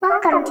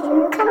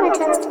Welcome to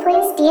Comatose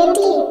Plays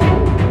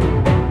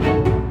D&D.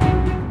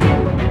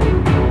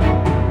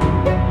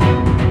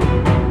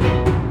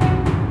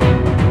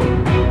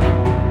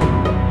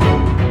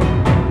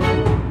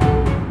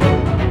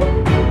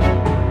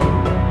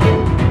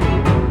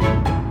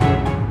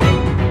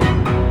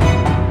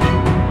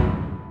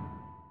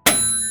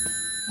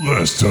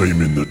 Last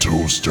time in the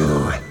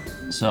toaster.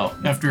 So,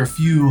 after a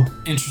few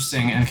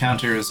interesting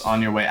encounters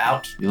on your way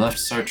out, you left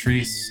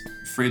Sartreuse,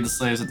 freed the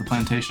slaves at the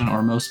plantation,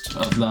 or most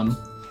of them.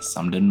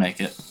 Some didn't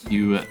make it.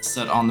 You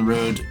set on the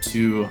road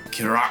to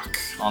Kirak.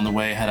 On the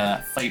way, had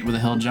a fight with a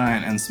hill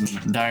giant and some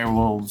dire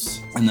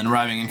wolves. And then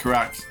arriving in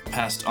Kirak,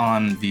 passed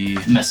on the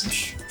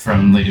message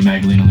from Lady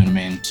Magdalena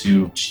Lunamain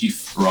to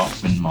Chief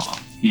Rothman Maw.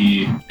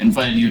 He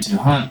invited you to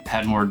hunt,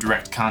 had more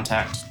direct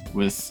contact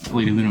with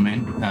Lady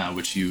Lunamain,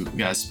 which you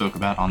guys spoke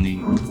about on the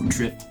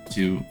trip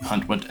to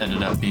hunt what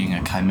ended up being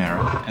a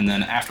chimera. And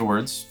then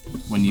afterwards,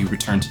 when you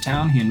returned to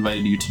town, he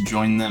invited you to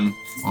join them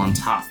on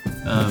top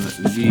of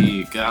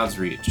the God's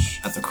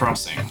Reach at the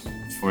crossing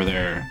for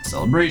their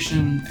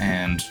celebration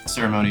and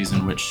ceremonies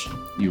in which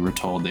you were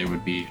told they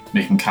would be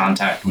making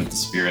contact with the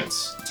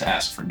spirits to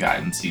ask for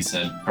guidance. He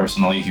said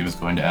personally he was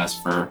going to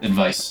ask for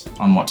advice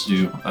on what to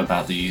do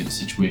about the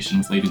situation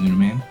with Lady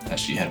Lunamain, as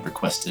she had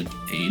requested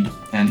aid.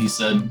 And he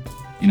said,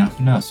 you know,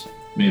 who knows?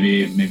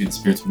 Maybe the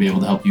spirits will be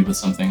able to help you with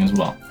something as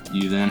well.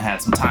 You then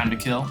had some time to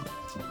kill,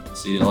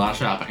 so you did a lot of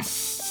shopping.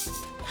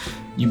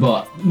 You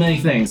bought many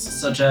things,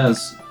 such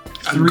as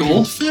A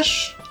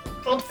goldfish?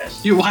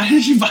 Goldfish. Why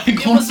did you buy a It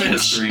was a goldfish?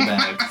 mystery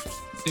bag.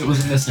 It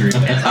was a mystery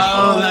bag.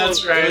 Oh,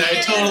 that's right.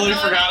 I totally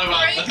forgot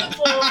about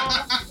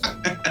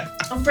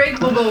that.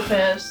 Unbreakable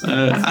goldfish.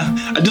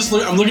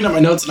 I'm looking at my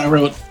notes and I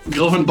wrote,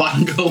 Gilvin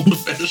bought a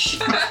goldfish.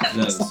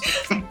 Yes.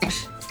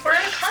 We're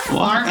in a carnival,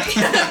 aren't we?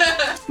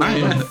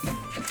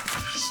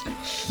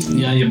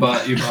 Yeah, you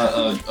bought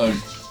a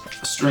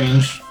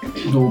strange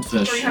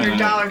goldfish.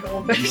 $300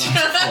 goldfish.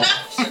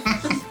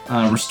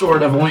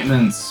 Restorative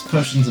ointments,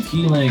 potions of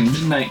healing,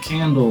 midnight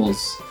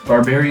candles,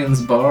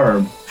 Barbarian's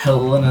barb,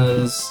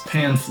 Helena's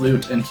pan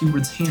flute, and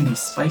Hubert's handy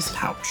spice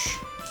pouch.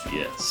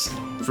 Yes.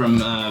 From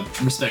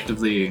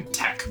respectively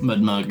Tack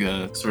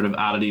Mudmug, sort of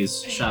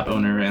oddities shop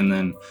owner, and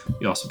then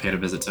you also paid a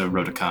visit to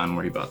Rotokan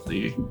where he bought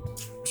the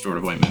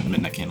restorative ointment,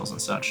 midnight candles,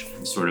 and such.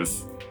 Sort of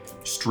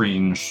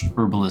strange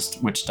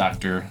herbalist witch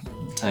doctor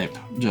type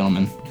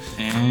gentleman.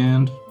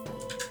 And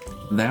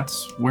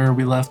that's where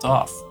we left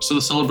off. So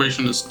the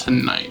celebration is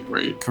tonight,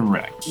 right?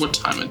 Correct. What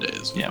time of day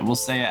is it? Yeah, we'll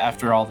say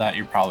after all that,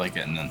 you're probably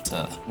getting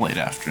into late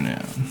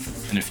afternoon.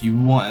 And if you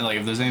want, like,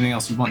 if there's anything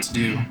else you want to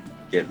do,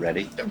 Get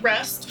ready. The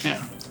rest.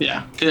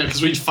 Yeah,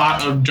 because we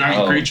fought a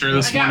giant creature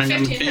this I got morning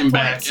and 15 came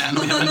back points. and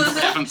we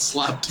haven't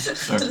slept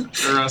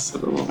the rest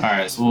of the all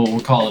right, so we'll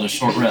call it a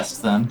short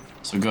rest then.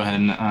 So go ahead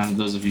and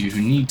those of you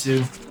who need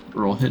to,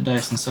 roll hit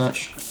dice and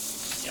such.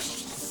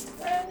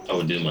 I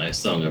will do my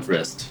Song of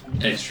Rest.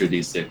 Extra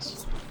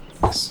D6.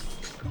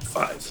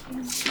 5.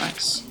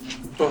 Nice.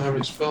 Don't have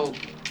any spells.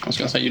 I was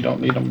gonna say you don't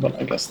need them, but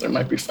I guess there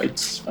might be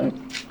fights, right?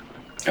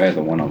 I have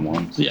the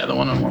one-on-ones. Yeah, the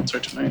one-on-ones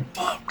are tonight.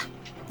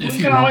 If You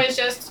you can want, always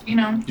just, you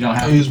don't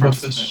have I to use my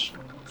participate.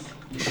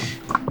 fish.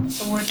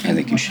 I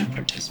think you should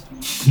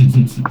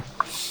participate.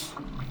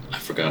 I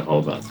forgot all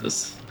about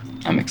this.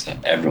 I'm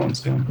excited. Everyone's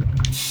doing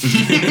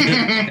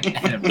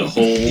it. The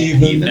whole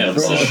Even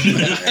episode.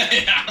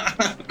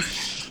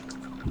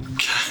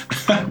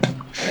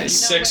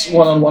 Six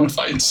one-on-one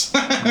fights.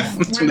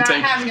 It's We're gonna not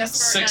take having a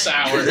 6 night.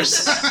 hours.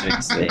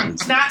 6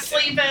 days. Not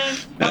sleeping.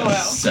 Oh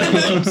well. 7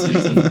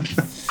 episodes.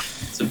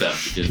 It's about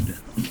to get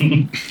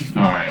done.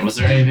 All right, was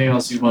there anything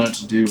else you wanted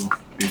to do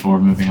before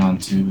moving on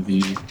to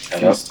the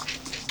feast?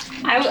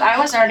 I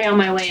was already on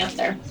my way up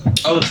there.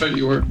 Oh, that's right.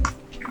 You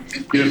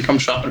didn't come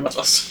shopping with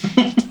us.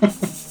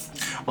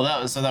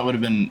 Well, that would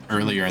have been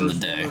earlier in the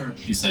day.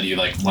 You said you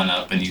like went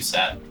up and you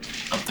sat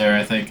up there,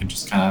 I think, and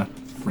just kind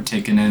of were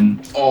taking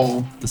in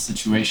Oh, the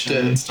situation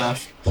Day. and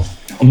stuff.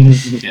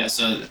 Yeah.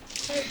 So,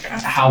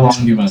 how long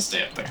do you want to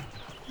stay up there?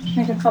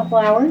 Like a couple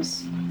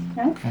hours.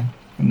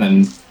 And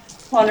then,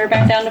 Wander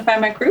back down to find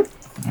my crew.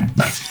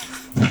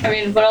 I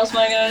mean, what else am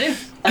I gonna do?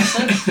 That's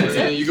it. That's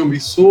yeah, it. you're gonna be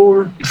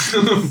sore.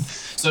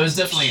 so it's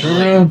definitely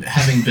like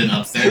having been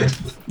up there.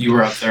 You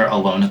were up there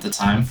alone at the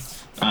time.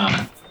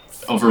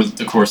 Over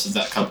the course of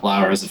that couple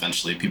hours,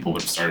 eventually people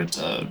would have started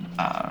to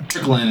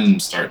trickle in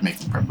and start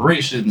making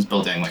preparations,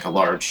 building like a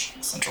large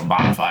central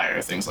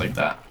bonfire, things like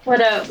that. What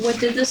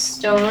did the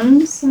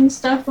stones and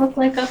stuff look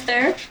like up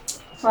there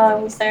while I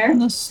was there?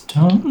 The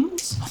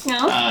stones.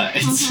 No.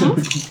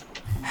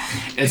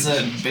 It's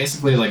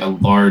basically like a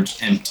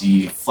large,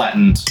 empty,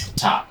 flattened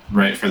top,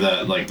 right, for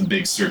the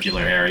big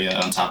circular area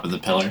on top of the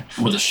pillar,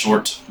 with a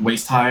short,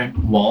 waist-high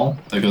wall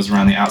that goes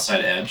around the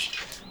outside edge.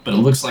 But it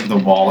looks like the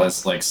wall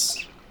is like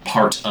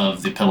part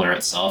of the pillar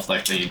itself,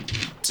 like to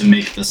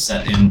make the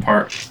set-in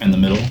part in the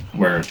middle,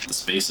 where the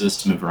space is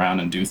to move around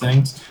and do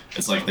things.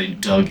 It's like they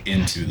dug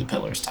into the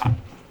pillar's top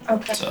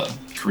Okay. to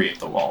create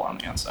the wall on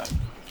the outside.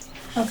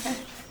 Okay.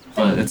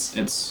 But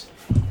it's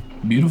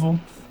beautiful.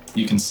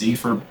 You can see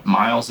for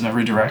miles in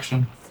every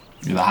direction.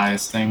 You're the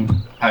highest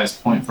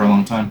point for a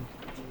long time.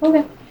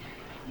 Okay.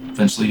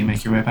 Eventually, you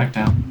make your way back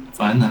down,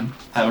 find them,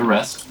 have a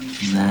rest,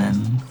 and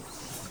then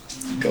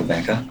Go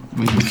back up.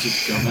 we can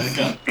keep going back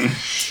up.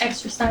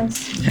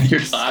 Exercise.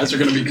 Your thighs are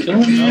gonna be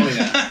killing you. Oh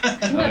yeah.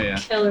 Oh yeah.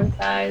 Killer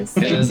thighs.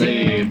 It is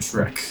a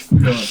trek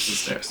going up the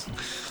stairs.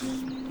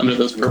 Under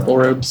those purple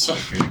robes.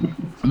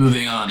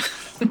 Moving on,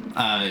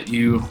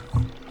 you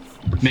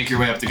make your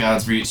way up the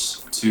God's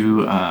Reach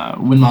to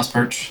Windmoss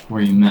Perch,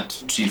 where you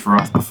met Chief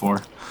Roth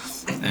before.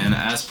 And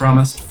as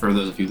promised, for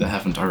those of you that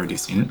haven't already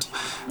seen it,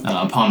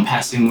 upon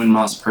passing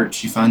Windmoss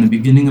Perch, you find the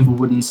beginning of a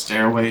wooden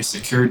stairway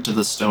secured to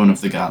the stone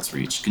of the God's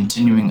Reach,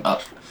 continuing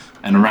up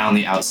and around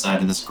the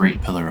outside of this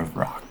great pillar of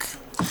rock.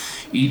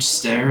 Each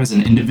stair is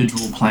an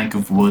individual plank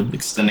of wood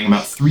extending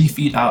about 3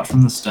 feet out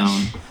from the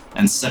stone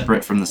and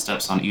separate from the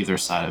steps on either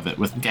side of it,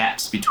 with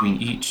gaps between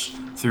each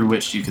through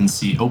which you can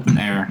see open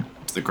air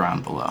to the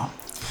ground below.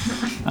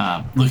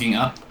 Looking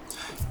up,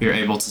 you're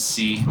able to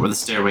see where the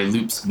stairway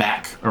loops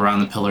back around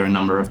the pillar a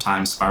number of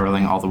times,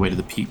 spiraling all the way to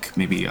the peak,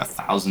 maybe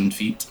 1,000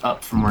 feet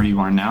up from where you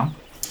are now.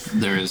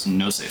 There is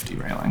no safety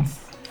railing.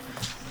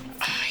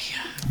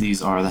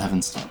 These are the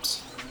heaven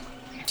steps.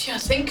 Do you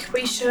think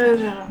we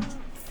should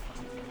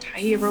tie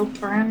a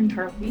rope around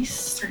our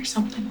waist or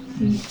something?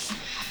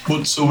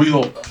 What? So we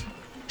all.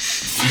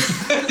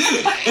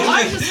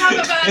 I just have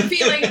a bad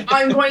feeling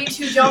I'm going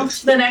to jump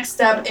to the next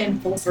step and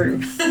pull through.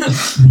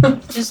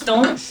 Just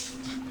don't.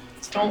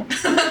 Don't.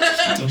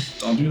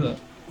 Don't do that.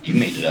 You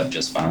made it up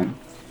just fine.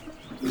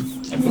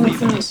 I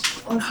believe in this.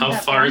 How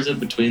far is it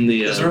between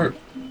the Is there?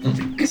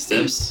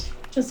 steps?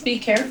 Just be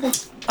careful.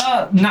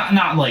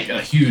 Not like a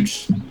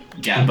huge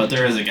gap, but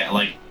there is a gap,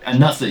 like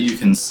enough that you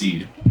can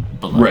see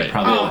below. Right.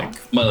 Probably Oh. like.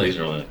 My legs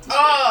are like.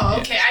 Oh,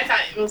 okay. I thought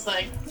it was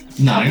like.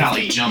 No, you're not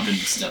like jumping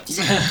steps.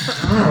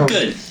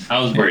 Good. I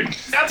was worried.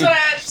 That's what I.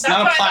 That's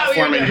Not a what I thought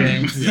we were platforming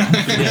doing.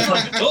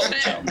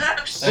 game.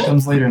 That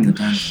comes later in the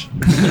dungeon.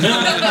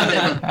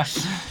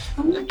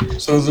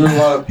 So is there a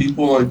lot of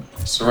people like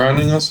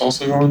surrounding us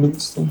also going to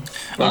this thing?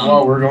 Like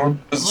while we're going?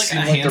 Does it Like a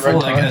seem handful, the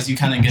like right time? as you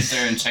kind of get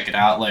there and check it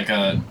out, like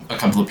a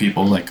couple of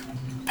people like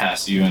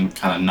pass you and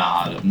kind of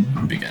nod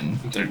and begin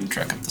their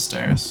trek up the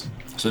stairs.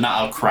 So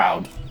not a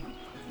crowd,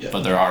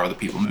 but there are other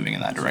people moving in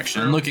that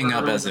direction. And looking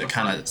up as it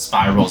kind of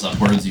spirals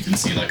upwards, you can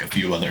see like a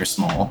few other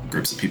small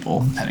groups of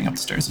people heading up the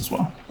stairs as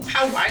well.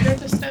 How wide are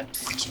the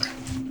steps?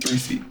 3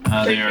 feet.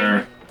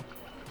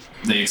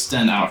 They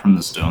extend out from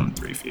the stone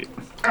 3 feet.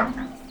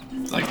 Oh.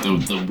 Like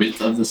the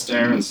width of the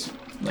stair is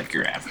like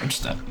your average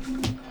step.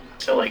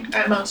 So like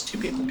at most 2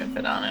 people can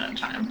fit on at a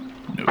time.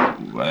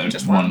 No,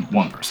 just one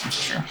person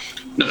for sure.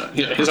 No,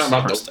 yeah, he's talking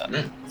about Per step.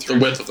 the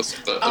width of the.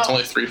 It's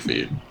only 3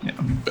 feet Yeah.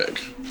 big.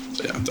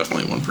 So yeah,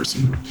 definitely one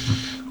person.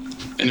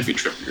 And if you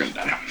trip, you're gonna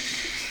die.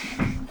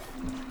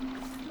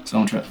 So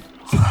don't trip.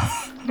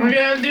 We're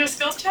gonna do a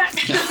skills check.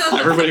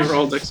 Everybody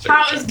roll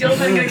dexterity. How is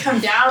Gilman gonna come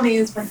down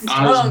these from his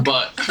On his trunk?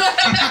 butt.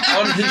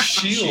 On his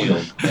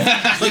shield. Shield.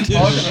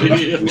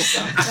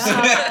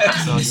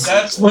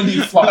 That's when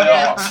you fly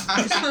off.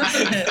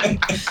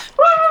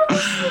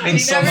 You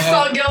never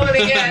saw Gilman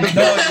again.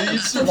 No,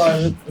 you'd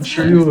survive it. I'm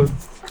sure you would.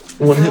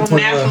 One hit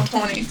point Natural left.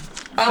 20.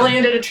 I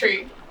landed a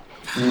tree.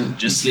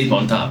 Just sleep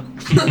on top.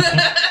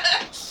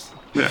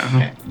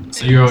 Yeah.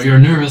 So your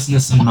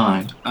nervousness in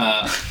mind,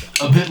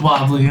 a bit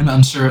wobbly and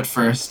unsure at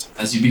first.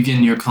 As you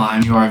begin your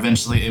climb, you are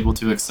eventually able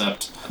to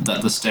accept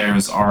that the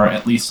stairs are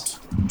at least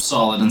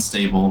solid and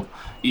stable,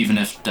 even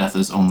if death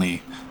is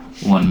only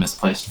one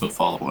misplaced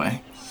footfall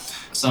away.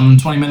 Some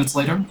 20 minutes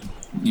later,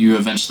 you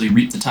eventually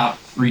reach the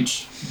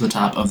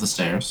top of the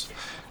stairs.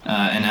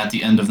 And at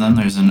the end of them,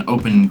 there's an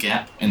open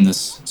gap in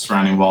this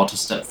surrounding wall to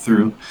step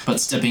through.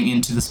 But stepping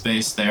into the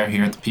space there,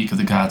 here at the peak of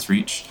the God's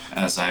Reach,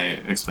 as I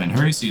explained to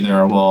her, you see there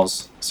are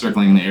walls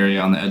circling the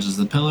area on the edges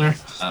of the pillar.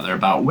 They're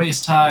about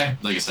waist high.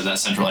 Like I said, that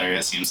central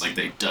area seems like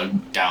they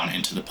dug down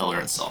into the pillar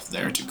itself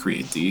there to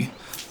create the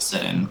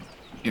set-in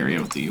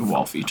area with the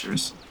wall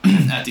features.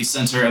 At the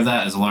center of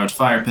that is a large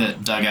fire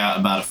pit dug out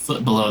about a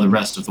foot below the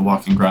rest of the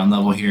walking ground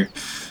level here,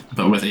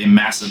 but with a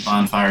massive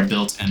bonfire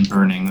built and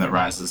burning that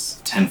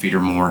rises 10 feet or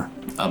more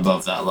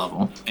above that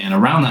level. And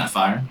around that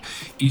fire,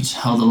 each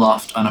held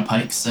aloft on a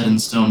pike set in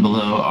stone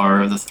below,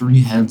 are the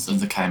 3 heads of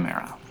the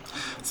Chimera.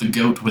 The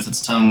goat with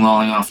its tongue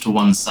lolling off to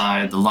one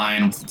side, the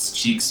lion with its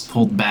cheeks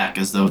pulled back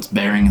as though it's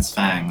baring its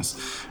fangs,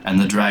 and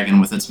the dragon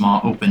with its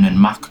maw open in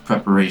mock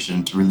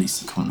preparation to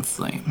release a cone of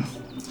flame.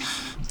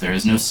 There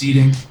is no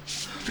seating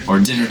or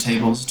dinner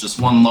tables, just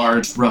one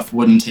large, rough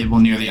wooden table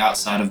near the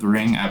outside of the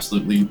ring,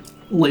 absolutely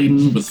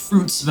laden with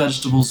fruits,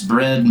 vegetables,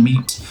 bread,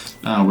 meat,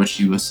 which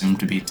you assume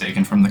to be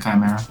taken from the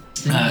Chimera,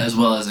 as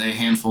well as a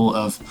handful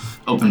of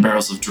open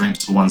barrels of drink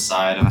to one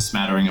side and a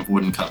smattering of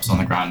wooden cups on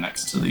the ground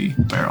next to the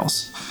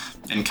barrels.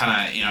 And kind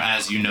of,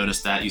 as you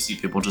notice that, you see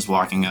people just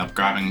walking up,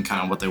 grabbing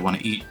kind of what they want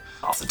to eat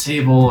off the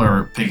table,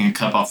 or picking a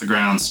cup off the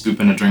ground,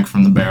 scooping a drink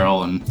from the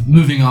barrel, and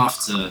moving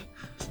off to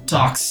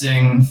talk,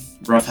 sing,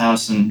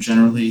 roughhouse, and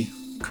generally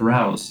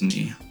carouse in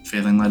the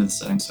failing light of the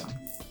setting sun.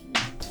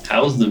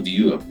 How's the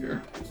view up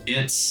here?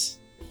 It's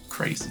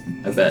crazy.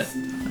 I bet.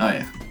 Oh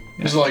yeah.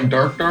 Is it like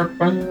dark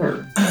by now,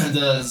 or?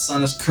 The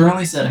sun is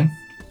currently setting,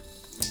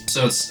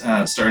 so it's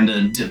starting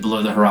to dip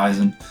below the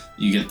horizon.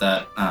 You get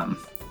that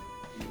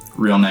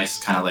real nice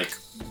kind of like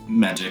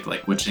magic,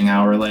 like witching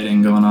hour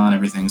lighting going on.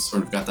 Everything's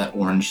sort of got that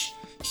orange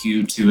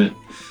hue to it.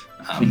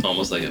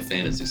 Almost like a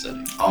fantasy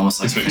setting.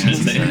 Almost like a That's what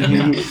fantasy you're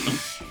setting, saying.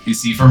 yeah. You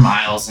see for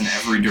miles in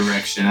every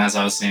direction. As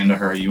I was saying to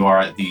her, you are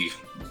at the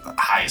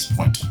highest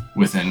point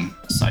within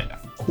sight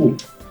Cool.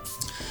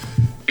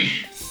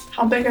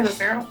 How big are the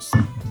barrels?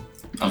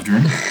 of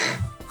drink.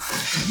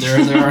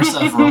 There are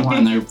several,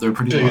 and they're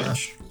pretty Big.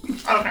 large.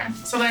 Okay,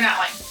 so they're not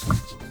like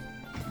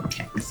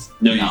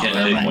No, you No, can't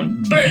they're take like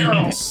one.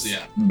 barrels.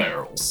 Yeah,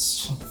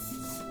 barrels.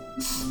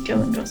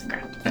 Gillen goes and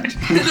grabs it.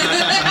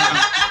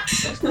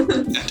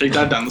 Take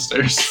that down the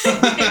stairs.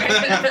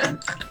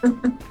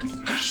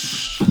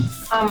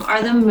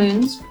 Are the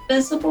moons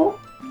visible?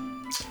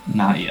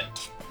 Not yet.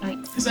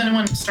 Is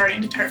anyone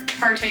starting to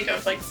partake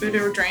of like food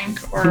or drink,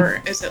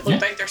 or is it look Yeah.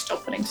 like they're still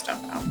putting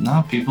stuff out?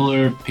 No, people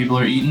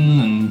are eating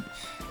and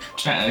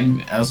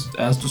chatting as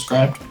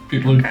described.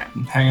 People are Okay.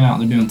 hanging out.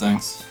 They're doing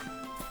things.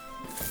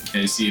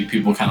 Okay, you see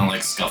people kind of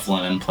like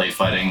scuffling and play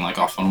fighting like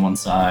off on one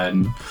side.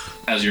 And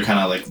as you're kind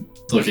of like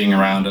looking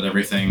around at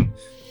everything,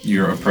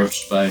 you're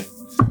approached by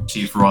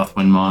Chief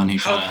Rothwindmon. He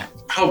kind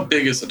How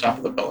big is the top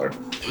of the pillar?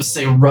 of would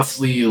say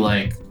roughly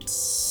like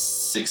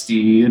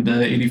 60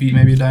 to 80 feet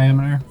maybe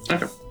diameter.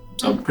 Okay.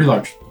 So pretty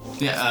large.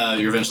 Yeah,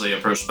 you're eventually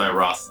approached by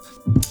Roth.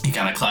 He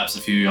kind of claps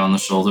a few on the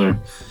shoulder.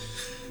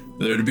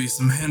 There to be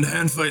some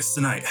hand-to-hand fights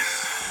tonight.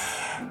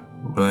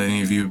 Will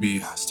any of you be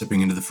stepping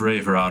into the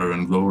fray for honor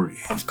and glory?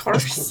 Of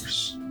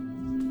course.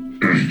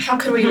 How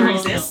could we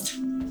resist?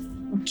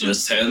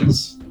 Just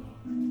hands?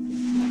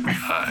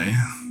 Aye.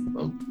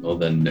 Well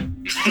then, no.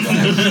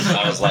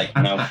 I was like,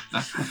 no.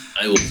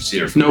 I will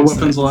cheer for No this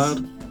weapons night.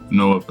 allowed?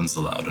 No weapons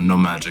allowed, and no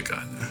magic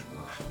either.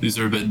 These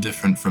are a bit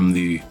different from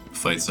the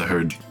fights I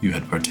heard you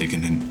had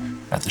partaken in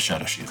at the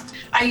Shadow Shield.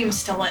 I am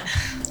still in.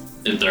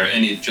 If there are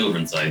any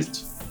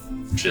children-sized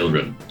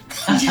children,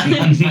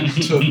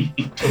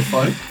 To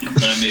fight?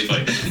 I may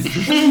fight.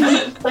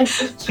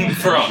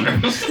 For honor.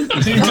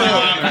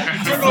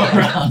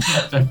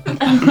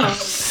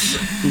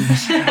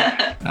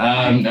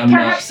 I'm not.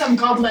 Perhaps some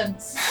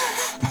goblins.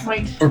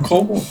 Wait, Or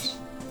kobolds?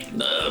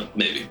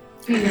 Maybe.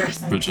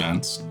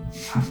 Perchance.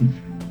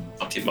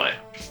 I'll keep my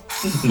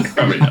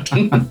Probably not.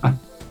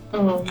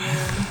 Oh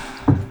man.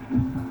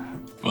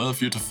 Well,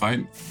 if you're to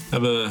fight,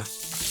 have a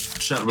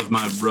chat with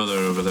my brother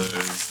over there.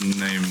 His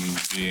name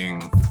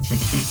being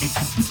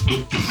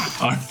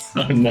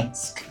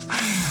Arnesk.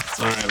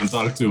 Sorry, I haven't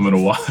talked to him in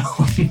a while.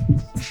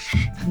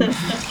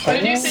 What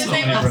did you say his So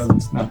name many was?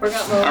 brothers now.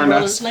 Forgot my Arnes.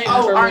 brother's name.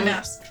 Oh, for a minute.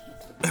 Arnes.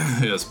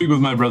 Yeah, speak with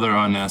my brother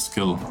Arnesk.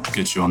 He'll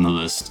get you on the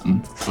list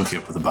and hook you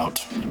up with a bout.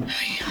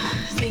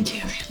 Thank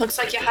you. Looks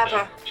like you have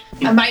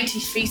a mighty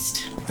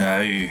feast.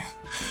 Aye,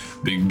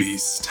 big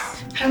beast.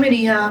 How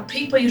many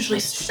people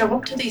usually show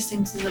up to these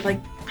things? Is it like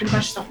pretty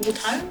much the whole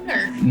town,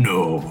 or?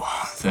 No,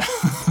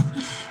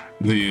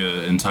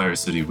 the entire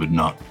city would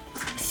not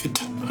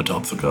fit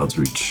atop the God's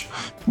Reach.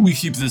 We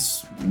keep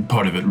this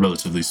part of it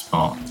relatively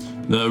small.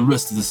 The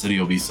rest of the city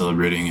will be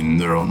celebrating in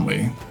their own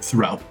way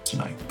throughout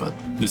tonight, but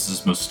this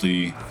is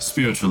mostly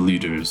spiritual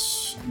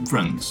leaders,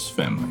 friends,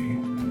 family.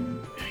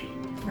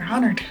 We're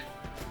honored.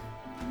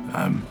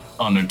 I'm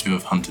honored to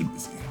have hunted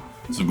with you.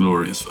 It's a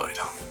glorious fight.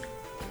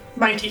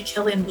 Mighty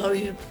killing blow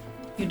you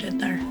did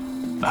there.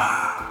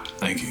 Ah,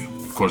 thank you.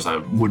 Of course, I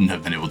wouldn't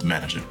have been able to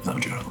manage it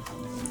without your help.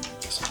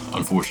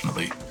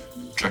 Unfortunately,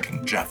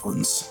 trekking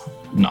javelins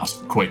not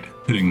quite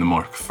hitting the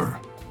mark for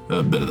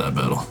a bit of that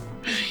battle.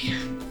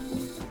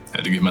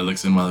 Had to get my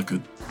licks in while I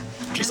could.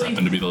 Just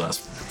happened to be the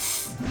last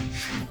one.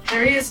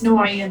 There is no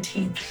I in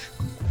team.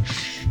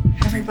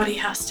 Everybody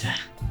has to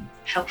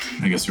help.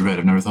 I guess you're right.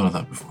 I've never thought of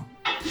that before.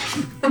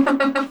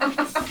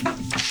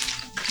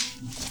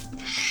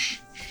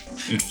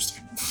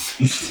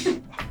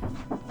 Interesting.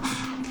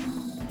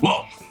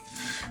 Well,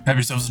 have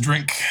yourselves a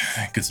drink,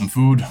 get some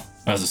food.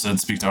 As I said,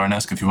 speak to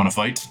Arnesk if you want to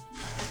fight.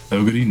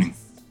 Have a good evening.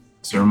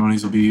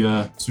 Ceremonies will be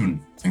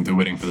soon. I think they're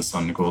waiting for the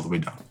sun to go all the way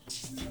down.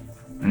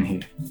 And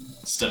he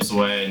steps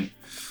away and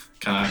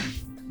kind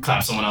of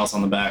claps someone else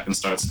on the back and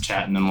starts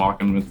chatting and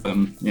walking with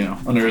them,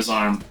 under his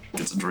arm.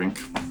 Gets a drink.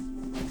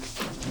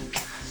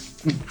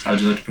 How'd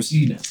you like to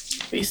proceed?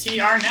 We see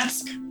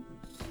Arnesk.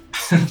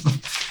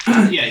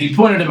 Yeah, he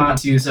pointed him out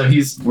to you, so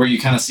he's where you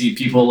kind of see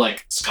people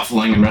like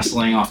scuffling and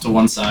wrestling off to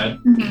one side.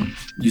 Mm-hmm.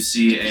 You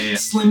see a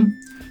slim,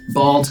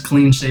 bald,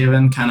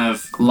 clean-shaven, kind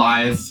of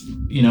lithe,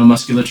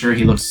 musculature.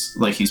 He looks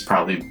like he's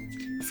probably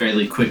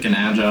fairly quick and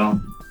agile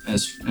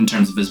as in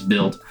terms of his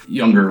build.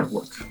 Younger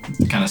orc,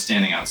 kind of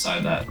standing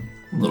outside that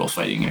little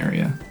fighting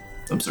area,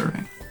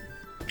 observing.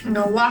 I'm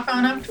gonna walk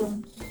on up to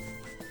him.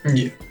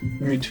 Yeah,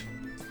 me too.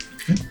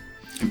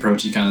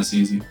 Approach, he kind of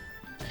sees you.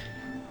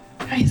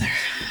 Hi there.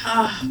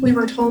 We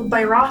were told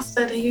by Roth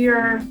that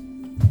you're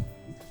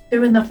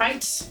doing the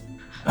fights.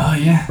 Oh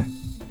yeah.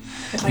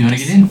 I'd You wanna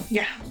get in?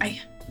 Yeah,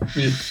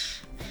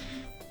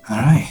 All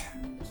right.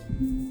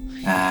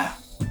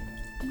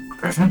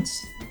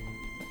 Preference?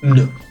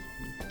 No.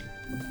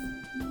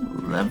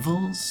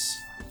 Levels?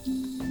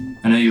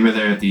 I know you were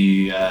there at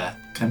the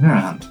Chimera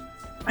Hunt.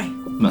 Aye.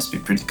 Must be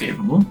pretty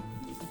capable.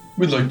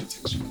 We'd like to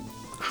think so.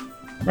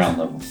 Around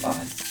level 5.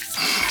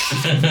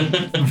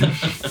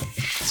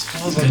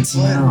 Smells Good to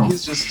know.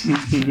 He's just.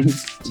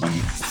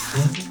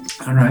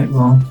 Alright,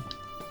 well.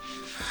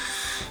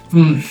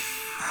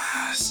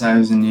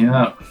 Sizing you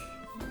up.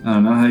 I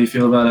don't know how you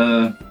feel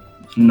about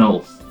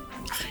Null.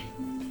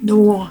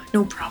 No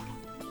problem.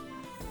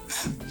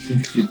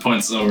 He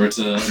points over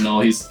to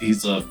Null.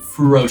 He's a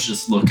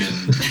ferocious looking,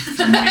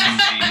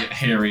 mangy,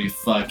 hairy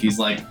fuck. He's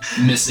like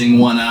missing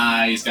one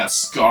eye. He's got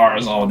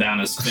scars all down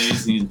his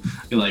face. And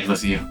he like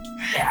looks at you.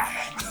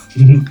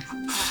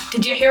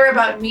 Did you hear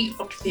about Meat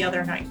Hook the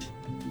other night?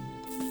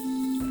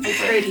 I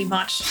pretty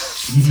much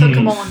took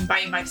him on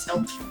by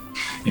myself.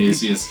 You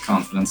see his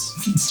confidence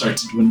start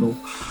to dwindle.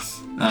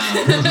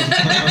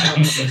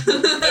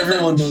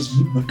 Everyone knows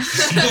me.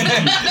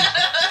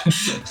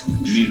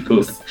 Meat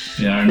Hoof.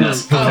 Yeah, our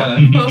nest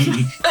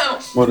Oh.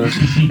 Whatever.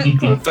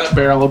 That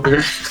barrel up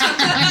here.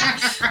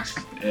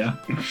 Yeah.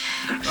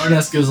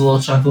 Arnest gives a little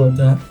chuckle at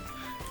that.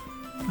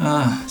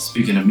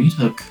 Speaking of Meat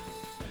Hook,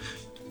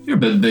 you're a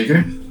bit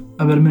bigger.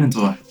 How about a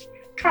Minotaur?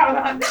 Come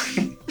on.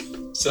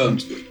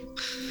 Sounds good.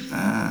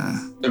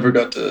 Never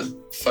got to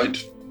fight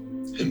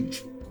him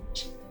before.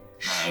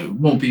 It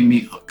won't be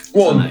Meat Hook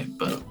Well, tonight,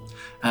 but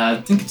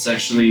I think it's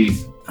actually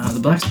the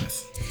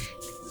blacksmith.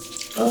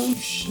 Oh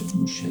shit.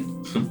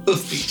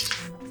 Hoofy.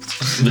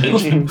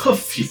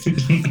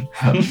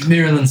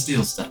 Miralyn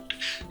Steelstep.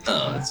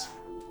 Oh, that's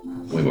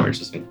way more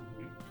interesting.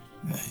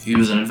 He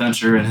was an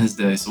adventurer in his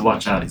day, so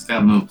watch out. He's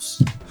got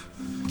moves.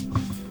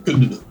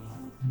 Good to know.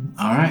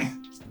 All right.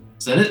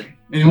 Is that it?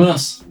 Anyone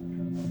else?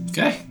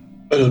 Okay.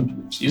 I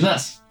don't. You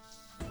less.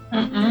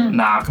 Mm-mm.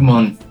 Nah, come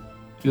on.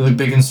 You look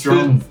big and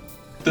strong.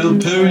 They'll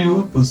tear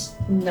you up as.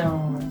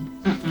 No.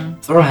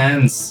 Mm-mm. Throw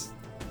hands.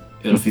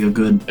 It'll feel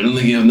good. I don't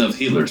think you have enough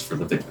healers for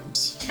the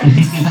victims.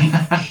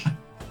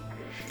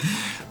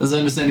 As I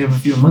understand, you have a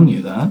few among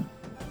you, though.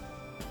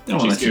 They don't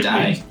want to She let you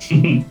scares die.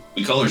 me.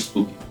 We call her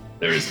Spooky.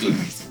 There is good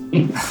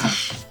reason.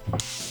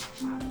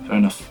 Fair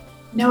enough.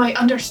 Now I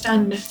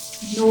understand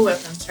no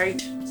weapons,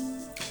 right?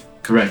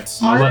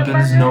 Correct. No Armor?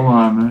 weapons, no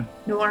armor,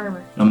 No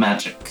armor. no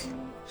magic.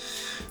 Come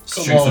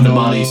Strength on, of the no,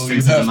 body, you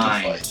strength of the have to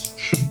mind. fight.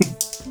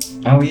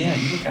 Oh yeah,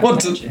 you got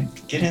What the- magic.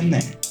 Get in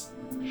there.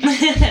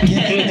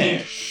 Get in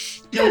there.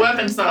 No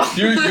weapons though.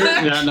 You're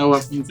Yeah, no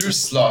weapons. you're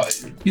sly.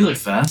 You look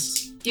fast.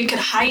 You could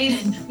hide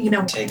and,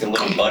 Take a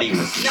little buddy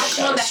with you. Knock I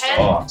him on got a the head.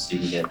 straw so you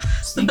can get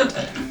sneak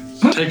attack.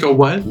 Take a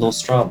what? A little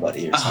straw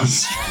buddy or something.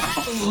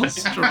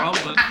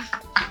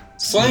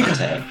 Slang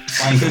attack.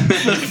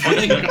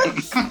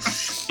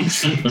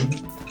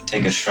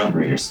 Take a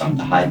shrubbery or something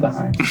to hide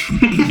behind. Can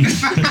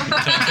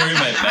I carry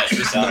my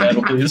mattress out,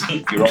 Adel, please?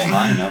 If you roll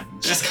high enough.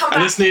 just come I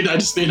back. just need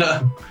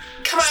a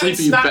Come out and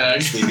sleeping smack.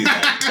 bag. Sleepy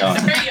bag.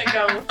 Done. There you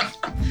go.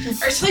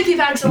 Our sleepy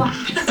bag's alive.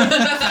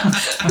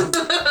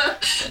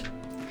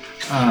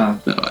 No,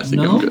 I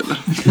think No? I'm good.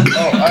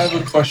 Oh, I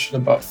have a question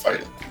about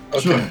fighting. Okay.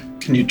 Sure.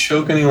 Can you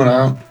choke anyone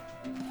out?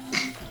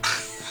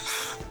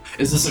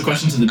 Is this a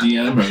question to the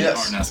DM or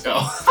Yes.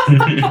 Arnesco?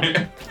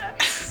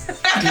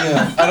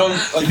 Yeah. I don't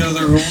like. Are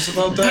there rules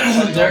about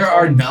that? There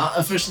are not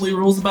officially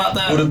rules about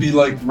that. Would it be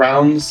like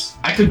rounds?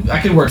 I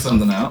could work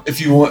something out. If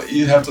you want,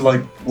 you'd have to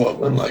like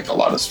win like a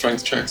lot of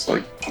strength checks,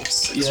 like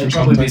 6 Yeah, or there'd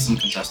probably something. be some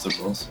contested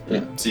rules.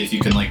 Yeah. See if you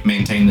can like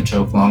maintain the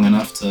choke long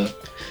enough to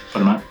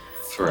put him out.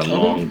 For a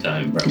long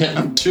time, bro.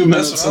 Yeah, 2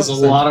 minutes what I is a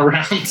was lot of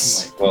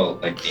rounds. Like, well,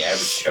 like the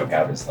average choke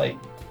out is like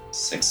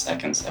 6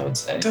 seconds, I would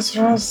say. That's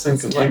what I was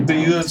thinking. Like the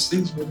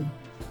UFC's would.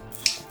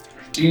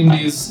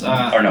 D&D's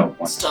Or no,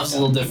 one. stuff's a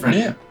little different.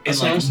 Yeah. In That's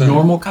what I'm like saying.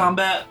 normal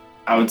combat,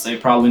 I would say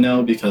probably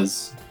no,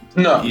 because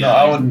No, Yeah.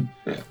 I wouldn't.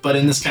 Yeah. but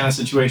in this kind of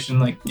situation,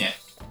 like yeah.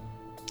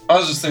 I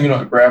was just thinking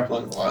about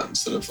grappling a lot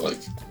instead of like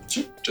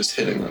just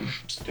hitting them.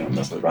 Just doing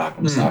the rock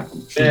 'em, sock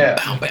 'em. Yeah.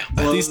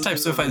 These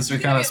types of fights are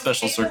kind of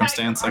special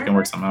circumstance. I can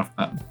work something out for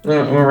that.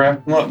 I'm gonna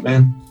wrap him up,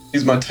 man.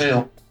 He's my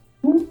tail.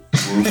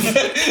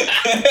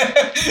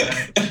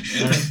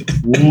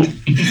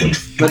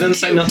 But didn't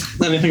say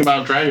anything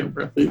about dragon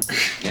breath either.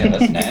 Yeah,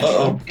 that's natural.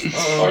 Uh-oh. It's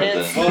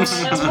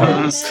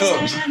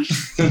part of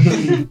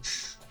the-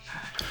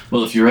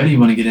 Well, if you're ready, you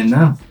want to get in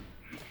now.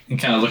 He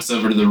kind of looks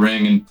over to the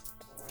ring and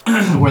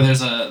where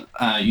there's a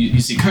you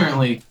see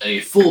currently a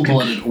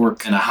full-blooded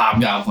orc and a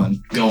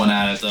hobgoblin going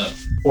at it. The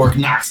orc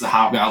knocks the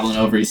hobgoblin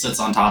over. He sits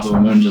on top of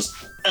him and just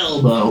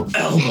elbow,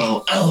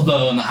 elbow,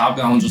 elbow, and the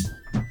hobgoblin just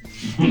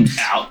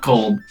out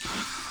cold.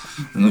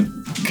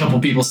 And a couple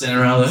people standing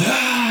around like,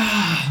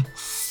 ah.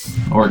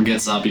 Orc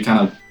gets up. He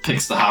kind of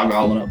picks the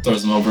hobgoblin up,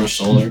 throws him over his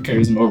shoulder,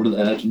 carries him over to the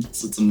edge, and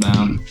sits him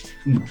down.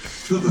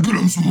 Get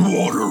him some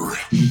water.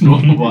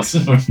 Walks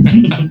over.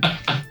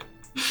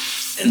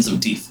 And some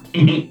teeth.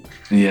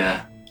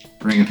 Yeah.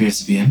 Ring appears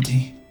to be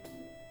empty.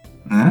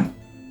 Huh?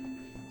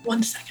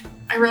 1 second.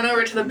 I run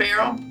over to the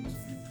barrel,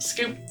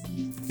 scoop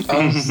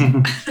How much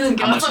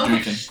you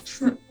drinking?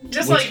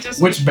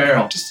 Just Which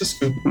barrel? Just a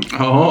scoop. I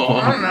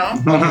Oh. don't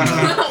know.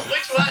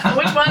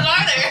 Which ones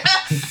are there?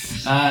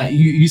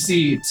 You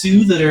see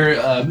two that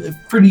are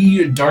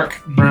pretty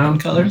dark brown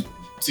color,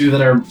 two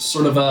that are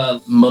sort of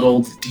a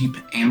muddled deep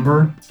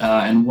amber,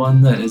 and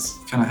one that is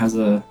kind of has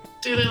a.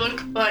 Do they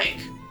look like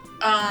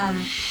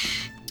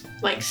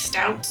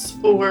stouts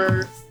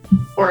or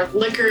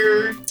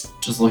liquor?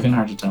 Just looking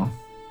hard to tell.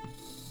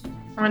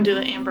 I'm gonna do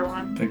the amber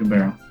one. Pick a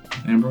barrel.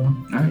 Amber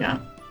one. All right. Yeah.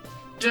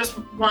 Just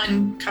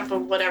one cup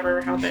of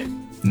whatever, how big.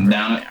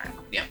 Down it.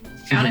 Yep.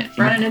 Count it.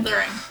 Run it into the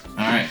ring. All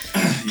right.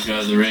 You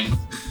go to the ring.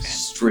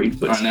 Straight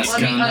but Arnett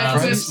Let me going down.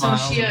 unequip some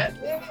Smile. shit.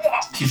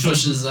 He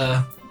pushes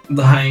the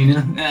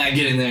hyena.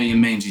 Get in there, you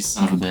mangy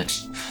son of a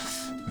bitch.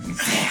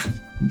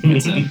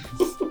 Gets in.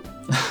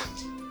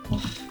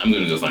 I'm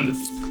gonna go find the.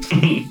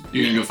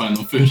 You're gonna go find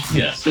the food.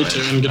 Yeah. Me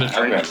too, and get a I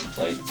drink. grab the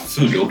plate.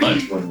 Food go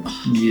punch.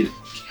 Get it.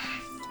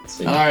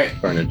 All right.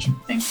 Carnage.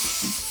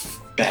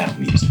 Bad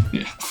music.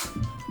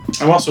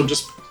 I'm also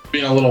just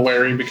being a little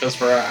wary because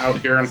we're out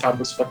here on top of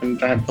this fucking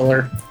giant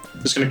pillar.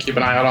 Just gonna keep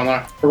an eye out on the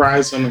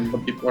horizon and the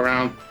people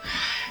around.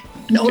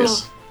 No,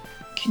 Yes.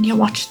 can you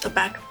watch the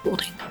back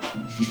holding?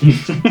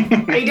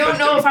 I don't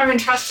know if I'm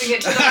entrusting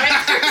it to the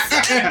right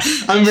person.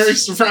 I'm very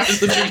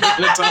surprised that you're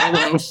gonna tell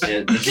them.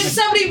 Yeah, Can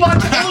somebody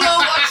watch Olo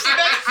watch the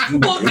back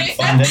holding?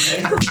 Find it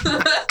there?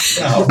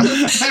 No.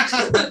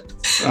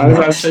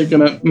 I've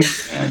taken it and Yeah,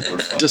 we're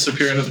fine.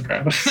 disappear into the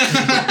crowd.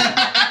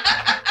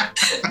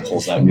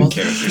 Pulls out new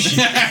character sheet.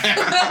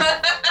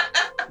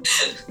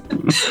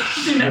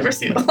 You never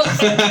see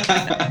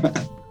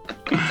that.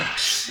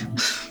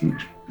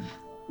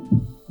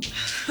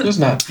 It's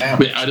not down.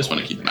 But yeah, I just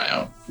want to keep an eye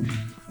out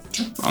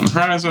on the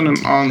horizon and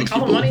on the Call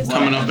people them money's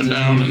coming not- up and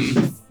down. And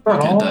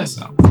Not Good all.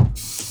 dice out.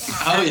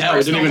 oh yeah,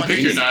 we didn't even pick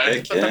your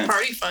die. But the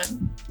party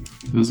fun.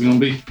 Who's it gonna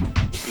be?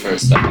 For a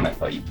second, I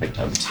thought you picked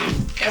up 2.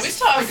 Yeah, we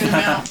still have a good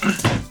amount.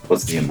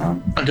 What's the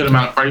amount? A good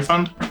amount of party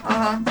fund.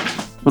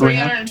 What do we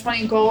have?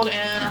 320 gold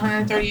and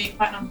 138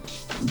 platinum.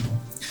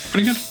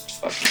 Pretty good.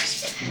 Fucking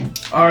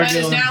respect. All right, That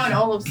is Dylan. now in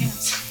Ola's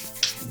hands.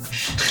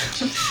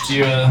 Do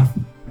you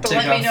But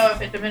Take let me off. know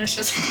if it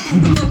diminishes.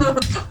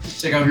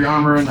 take off your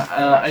armor and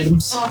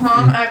items?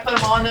 I put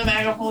them all in the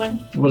bag of holding.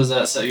 What does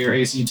that set your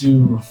AC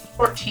to?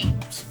 14.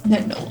 And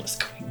then Nola's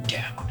going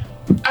down.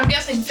 I'm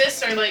guessing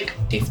fists are like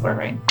D4,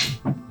 right?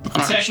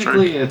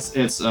 Technically, it's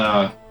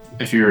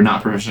if you're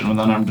not proficient with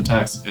unarmed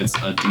attacks, it's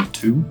a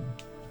D2.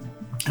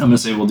 I'm gonna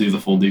say we'll do the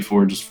full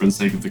D4 just for the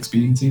sake of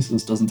expediency, so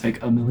this doesn't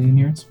take a million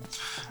years.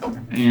 Okay.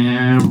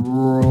 And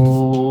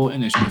roll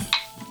initiative.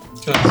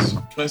 Can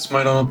I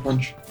smite on a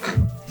punch?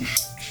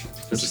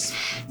 This is.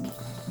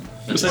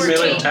 Is that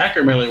melee attack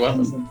or melee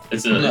weapon?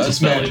 It's No, a it's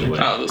spell magic. either way.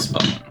 Oh, this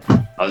spell.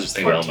 I was just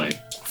thinking about my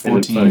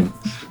 14.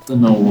 The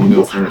Knoll will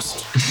go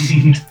first.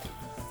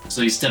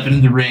 So you step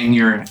into the ring,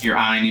 you're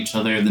eyeing each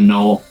other. The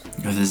Knoll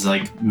with his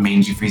like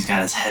mangy face,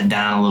 got his head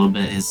down a little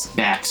bit, his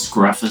back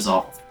scruff is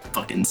all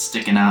fucking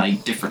sticking out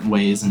like different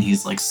ways, and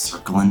he's like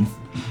circling,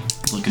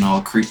 looking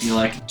all creepy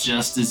like.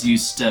 Just as you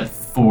step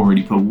forward,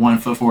 you put one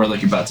foot forward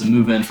like you're about to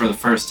move in for the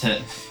first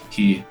hit.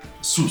 He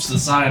swoops to the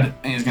side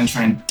and he's gonna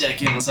try and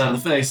deck you on the side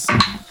of the face.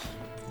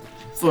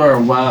 For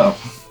a while.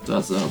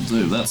 That'll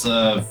do. That's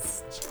a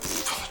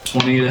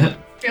 20 to hit.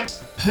 Yep.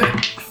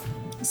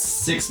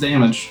 6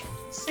 damage.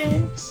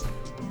 6.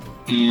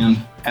 And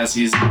as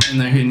he's in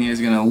there hitting you,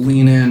 he's gonna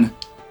lean in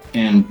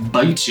and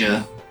bite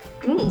you.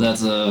 Ooh.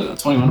 That's a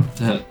 21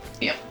 to hit.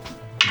 Yep.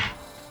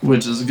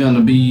 Which is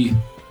gonna be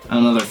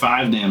another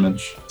 5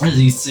 damage. As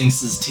he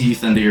sinks his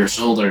teeth into your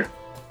shoulder.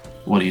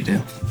 What do you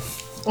do?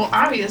 Well,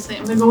 obviously,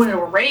 I'm gonna go into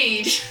a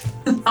rage.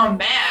 I'm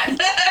mad.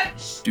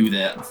 Do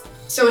that.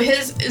 So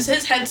is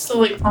his head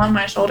still like on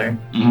my shoulder?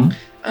 Mm-hmm.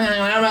 And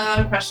my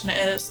other question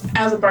is,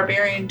 as a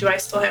barbarian, do I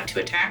still have 2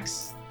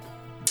 attacks?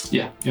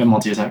 Yeah, you have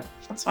multi-attack.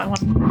 That's what I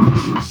want.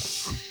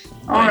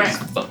 All Bite right. his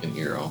fucking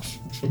ear off.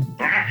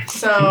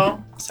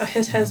 So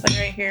his head's like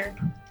right here,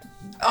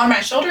 on my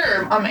shoulder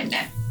or on my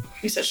neck.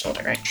 You said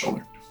shoulder, right?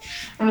 Shoulder.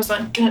 I'm just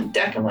like gonna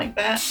deck him like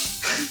that.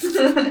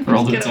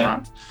 Roll the Get him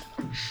attack.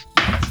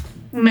 off.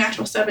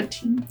 Natural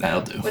 17.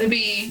 That'll do. Would it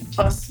be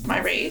plus my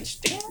rage?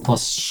 Damn.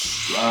 Plus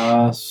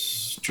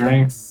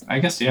strength. I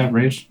guess, yeah,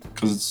 rage.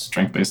 Because it's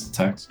strength-based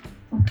attacks.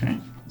 Okay.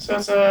 So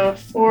it's a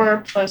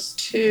 4 plus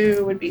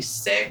 2 would be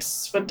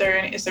 6.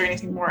 Is there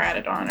anything more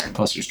added on, or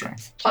Plus your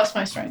strength. plus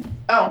my strength?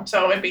 Oh,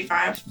 so it'd be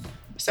 5.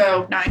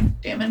 So 9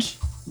 damage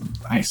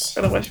Nice.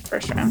 for the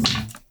first round.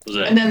 Was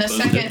that And then the both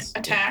second hits?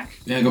 attack.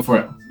 Yeah, go for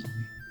it.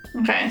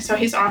 Okay, so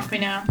he's off me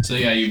now. So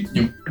yeah, you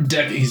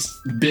deck. He's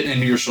bitten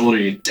into your shoulder.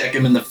 You deck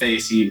him in the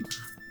face. He,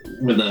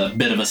 with a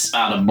bit of a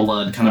spout of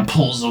blood, kind of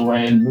pulls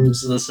away and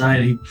moves to the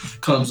side. He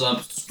comes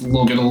up,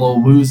 looking a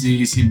little woozy.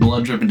 You see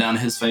blood dripping down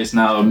his face.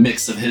 Now a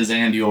mix of his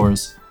and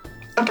yours.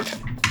 Uppercut.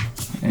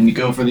 And you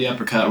go for the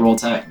uppercut. Roll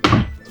attack.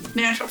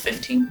 Natural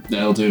 15.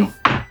 That'll do.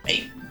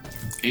 8.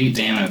 8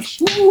 damage.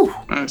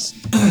 Nice.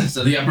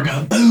 So the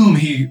uppercut, boom.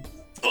 He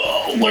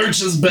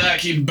lurches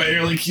back. He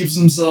barely keeps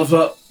himself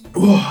up.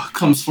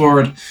 Comes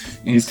forward, and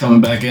he's coming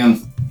back in.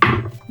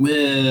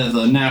 with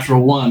a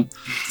natural 1.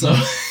 So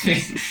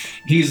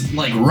he's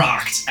like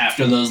rocked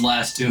after those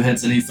last 2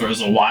 hits, and he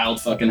throws a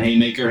wild fucking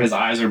haymaker. His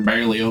eyes are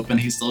barely open.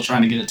 He's still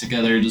trying to get it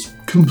together. He just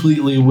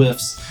completely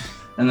whiffs.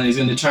 And then he's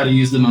going to try to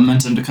use the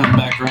momentum to come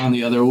back around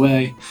the other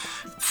way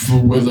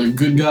with a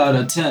good god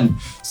a 10.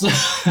 So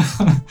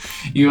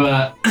you,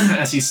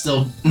 as he's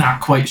still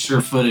not quite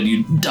sure-footed,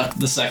 you duck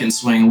the second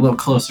swing a little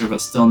closer,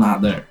 but still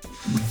not there.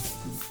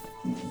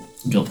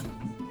 Gildan.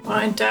 Well,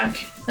 I duck,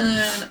 and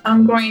then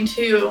I'm going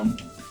to.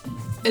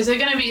 Is it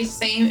going to be the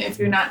same if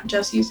you're not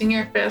just using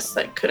your fist?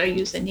 Like, could I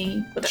use a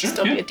knee? Would that Sure,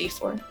 still yeah. be a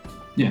D4?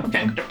 Yeah. Okay,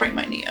 I'm going to bring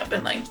my knee up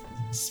and, like,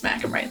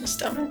 smack him right in the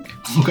stomach.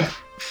 Okay.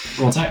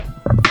 Roll attack.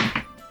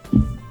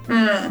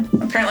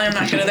 Apparently I'm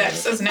not good at that.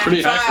 So it's an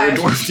Pretty high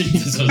for a 5.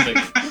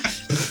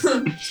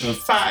 dwarf. So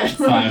 5.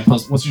 5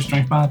 plus, what's your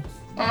strength mod?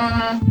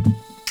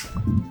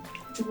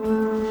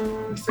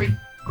 3.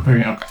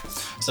 3, okay.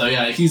 So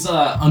yeah, he's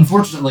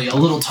unfortunately a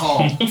little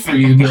tall for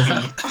you,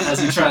 Gildan.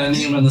 As you try to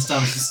knee him in the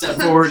stomach, you step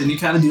forward and you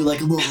kind of do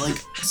like a little like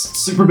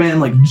Superman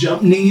like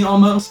jump knee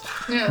almost.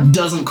 Yeah.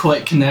 Doesn't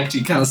quite connect.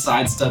 He kind of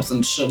sidesteps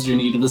and shoves your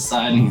knee to the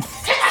side and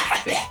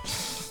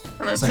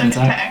And then Second second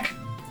attack.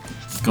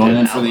 attack. going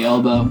in for the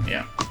elbow.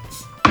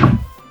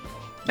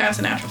 That's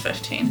a natural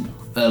 15.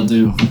 That'll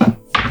do.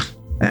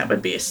 That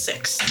would be a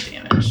 6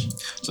 damage.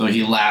 So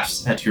he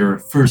laughs at your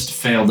first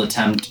failed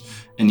attempt,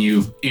 and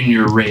you, in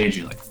your rage,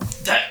 you're like,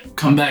 that,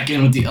 come back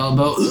in with the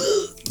elbow.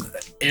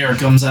 Air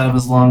comes out of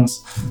his lungs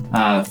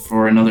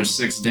for another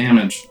 6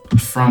 damage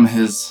from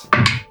his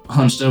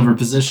hunched over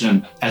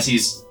position as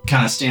he's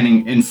kind of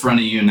standing in front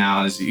of you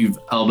now as you've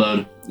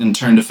elbowed and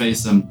turned to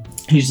face him.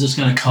 He's just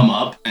going to come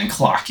up and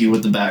clock you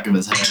with the back of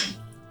his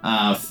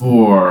head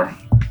for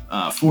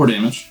 4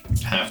 damage.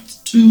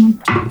 Half to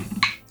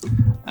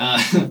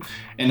 2.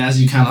 And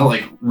as you kind of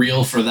like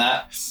reel for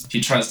that,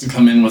 he tries to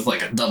come in with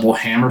like a double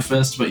hammer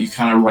fist, but you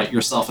kind of right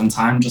yourself in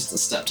time just to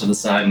step to the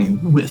side and he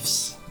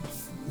whiffs.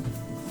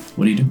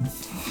 What do you do?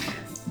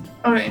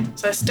 Okay,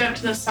 so I step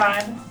to the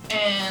side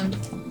and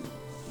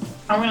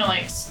I'm gonna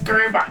like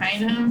scurry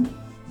behind him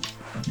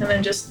and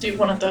then just do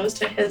one of those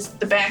to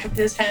the back of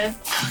his head.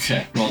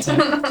 Okay, roll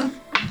attack.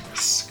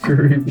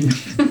 Scurry.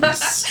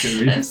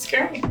 Scurry. I'm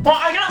scurry. Well,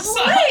 I got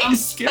I'm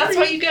legs. scary. That's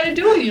what you gotta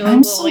do when you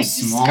I'm level. so Like, you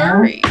small.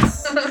 scurry.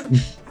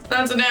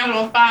 That's a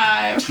natural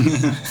 5.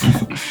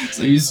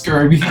 So you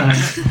scurry behind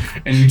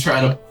and you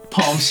try to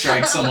palm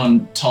strike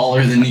someone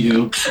taller than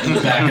you in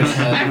the back of the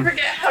I head.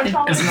 forget how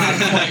tall It's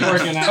not quite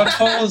working How out.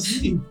 tall is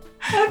he?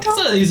 How tall?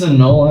 So he's a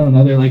Nola, and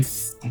they're like,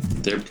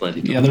 They're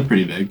plenty. yeah, they're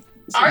pretty big.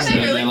 Are they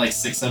They're really? like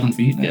 6-7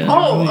 feet. Yeah.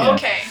 Oh, Yeah.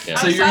 okay. Yeah. I'm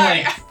So you're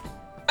sorry. like,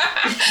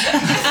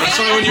 That's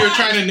why when you were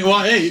trying to,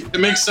 well, hey, it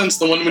makes sense.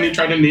 The one when you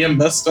tried to knee him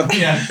missed.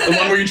 yeah. The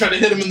one where you tried to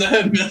hit him in the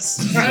head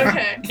missed.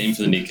 Okay. Aim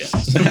for the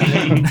kneecaps.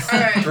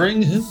 Alright.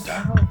 Bring him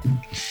down.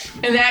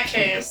 In that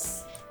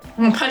case,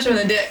 I'm gonna punch him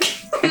in the dick.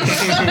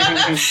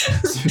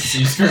 So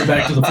you scurry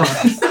back to the front.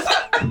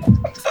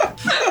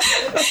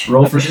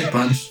 Roll for dick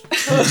punch.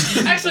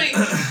 Actually,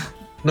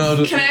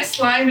 No, can I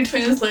slide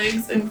between his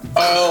legs and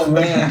oh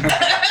man.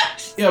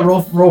 Yeah,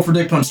 roll for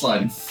dick punch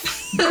slide.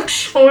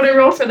 what would I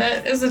roll for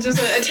that? Is it just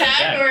an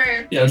attack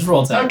or Yeah, just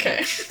roll attack.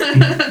 okay?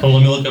 Well,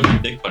 let me look up your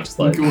dick punch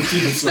slide. We'll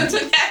keep it That's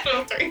simple. a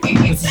natural 3.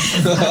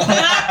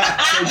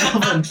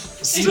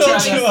 So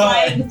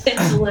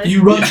Gildan,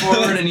 you run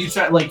forward and you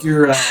try like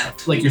you're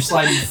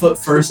sliding foot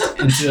first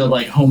into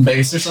like home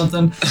base or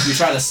something. You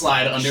try to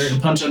slide under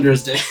and punch under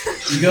his dick.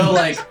 You go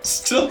like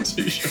Still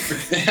too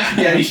short.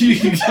 yeah, you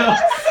go.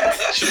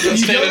 Should've been You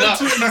standing go up.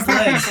 between his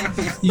legs.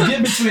 You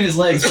get between his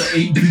legs, but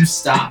you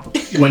stop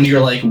when your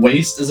like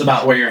waist is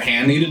about where your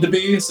hand needed to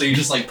be. So you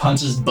just like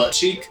punch his butt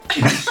cheek,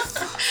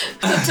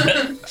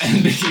 and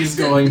he's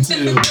going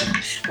to.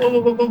 Whoa, whoa,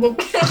 whoa, whoa, whoa.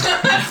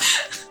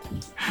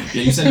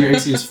 Yeah, you said your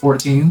AC is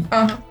 14.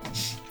 Uh-huh.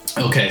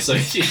 Okay, so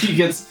he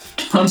gets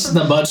punched in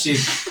the butt cheek,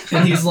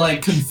 and he's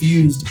like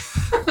confused.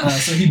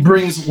 So he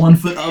brings one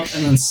foot up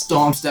and then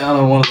stomps down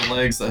on one of the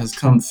legs that has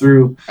come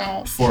through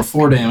Oh, for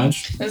 4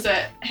 damage, is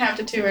that half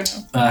to 2 or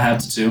no? half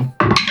to 2.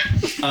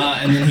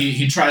 And then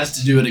he tries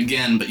to do it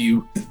again, but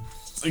you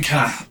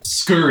kind of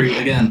scurry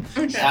again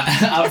Okay.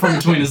 out from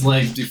between his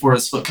legs before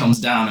his foot comes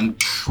down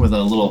and with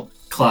a little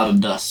cloud of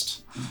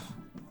dust.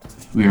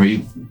 Where are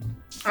you?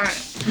 Alright,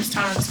 this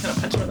time I'm just gonna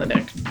punch him in the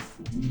dick.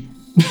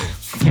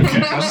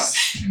 Okay.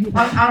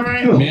 I'm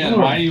right. Man,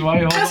 why are you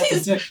holding up the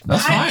he's- dick?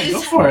 That's I- fine, go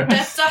it's- for it.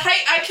 That's the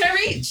height I can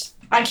reach.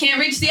 I can't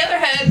reach the other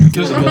head.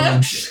 Give us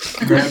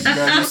a good one.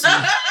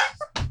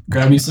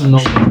 grab you some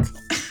null dick.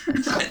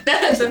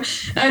 That's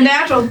a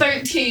natural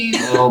 13.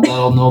 That'll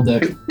null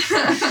dick.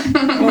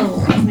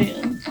 Oh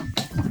man.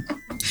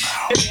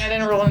 Good thing I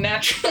didn't roll a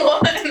natural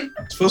 1.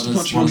 Supposed to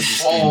What punch him in is the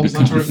this balls. game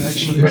That's where it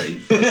actually right.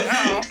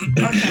 Oh,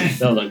 okay.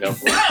 They'll look up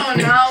for it. I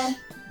don't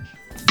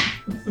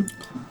know.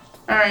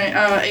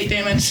 Alright, 8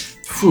 damage.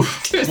 Whew.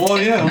 Well,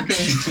 yeah,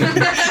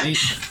 okay.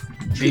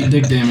 8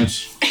 dick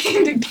damage.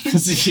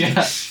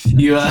 Yeah,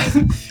 you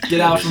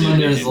get out from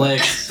under his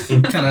legs,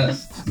 kind of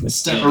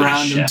step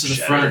around him to the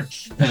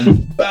front,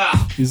 and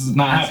he's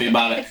not happy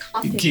about it.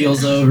 He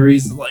keels over.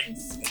 He's like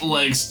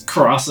legs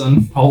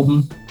crossing,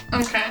 holding.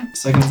 Okay.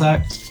 Second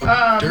attack.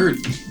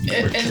 Dirty.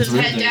 Is his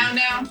head down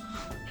now?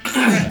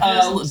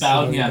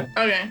 Bowed, yeah.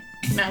 Okay.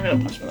 Now I'm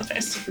gonna punch him in the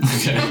face.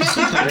 Okay. I'm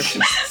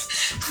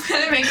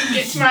gonna make him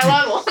get to my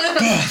level.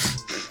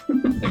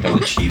 Like how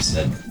the chief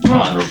said,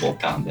 honorable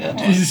combat.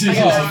 Oh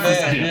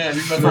man, yeah.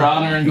 For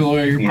honor and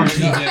glory, you're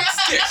punching dicks.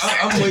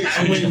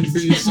 I'm waiting for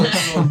you to start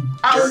throwing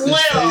I'm dirt in his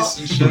little. face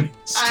and shit.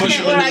 I Push hit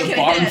him what I into the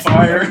can hit.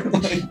 bonfire.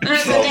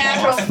 That's a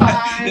natural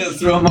 5. Yeah,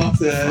 throw him off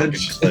the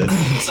edge. So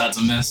that's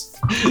a miss.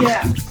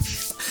 Yeah.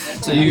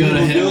 So you go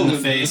to hit him in the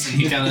face,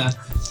 and he kind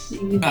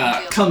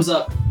of comes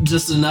up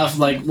just enough,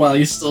 like while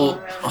you're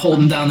still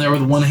holding down there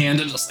with one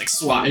hand, and just like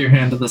swat your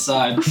hand to the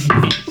side.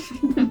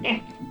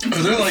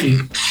 Are there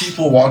like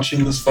people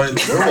watching this fight?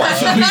 They're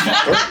watching.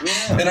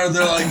 And are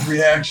there like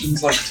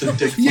reactions like to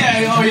dick?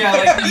 Yeah, oh yeah,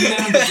 like you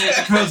know, the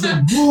dick goes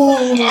and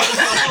boom.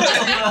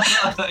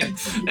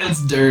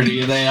 It's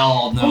dirty. They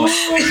all know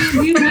it.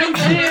 You went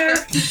there.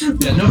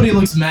 Yeah, nobody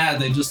looks mad.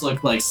 They just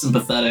look like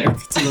sympathetic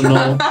to the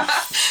knoll.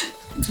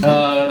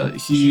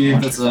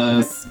 That's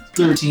a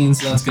 13,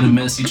 so that's gonna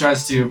miss. He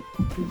tries to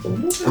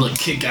like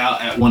kick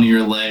out at one of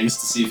your legs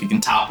to see if he can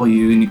topple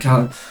you, and you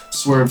kind of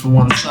swerve to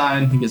one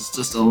side. He gets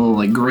just a little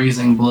like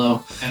grazing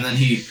blow, and then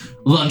he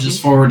lunges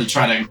forward to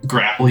try to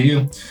grapple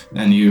you,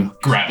 and you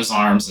grab his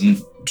arms and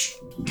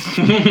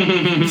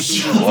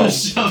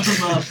shove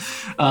him up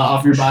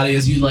off your body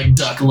as you like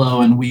duck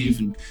low and weave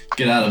and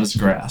get out of his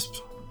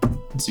grasp.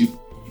 So you,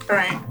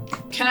 Alright.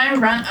 Can I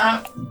run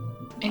up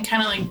and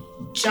kind of like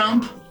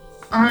jump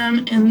on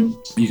him and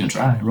you can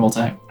try roll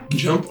attack.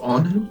 Jump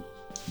on him?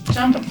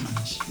 jump and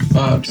punch?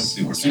 Jump.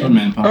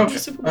 Superman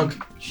punch. Okay.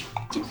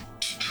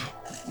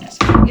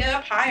 Get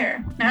up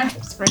higher.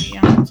 Natural 3,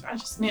 so I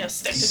just need a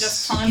stick to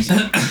just punch.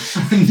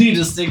 Need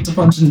a stick to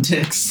punching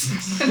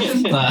dicks.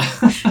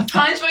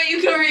 Punch what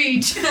you can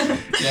reach.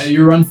 Yeah,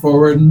 you run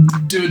forward and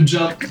do a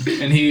jump,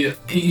 and you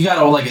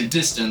got like a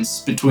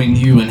distance between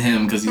you and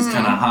him because he's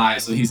kind of high,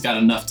 so he's got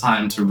enough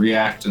time to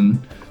react and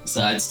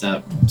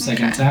sidestep.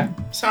 Second attack.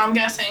 So I'm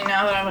guessing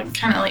now that I'm like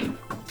kind of like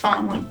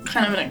falling like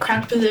kind of in a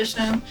cramped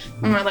position,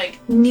 and we're like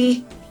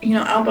knee,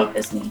 elbow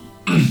his knee.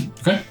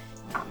 Okay.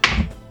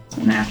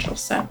 So natural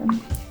 7.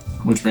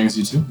 Which brings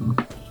you to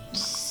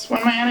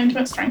What am I adding to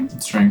it?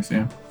 Strength? strength.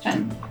 Yeah.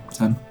 10.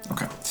 10.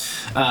 Okay.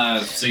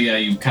 So yeah,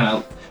 you kind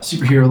of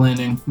superhero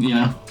landing,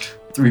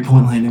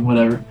 3-point landing,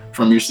 whatever,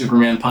 from your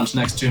Superman punch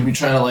next to him. You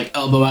try to like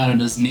elbow out at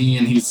his knee,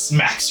 and he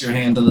smacks your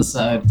hand to the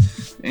side.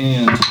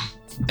 And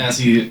as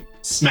he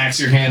smacks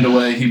your hand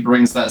away, he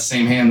brings that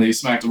same hand that you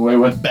smacked away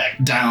with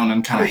back down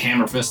and kind of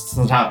hammer fists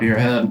to the top of your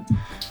head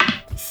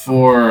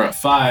for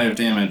 5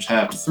 damage,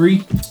 half to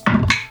 3.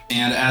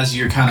 And as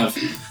you're kind of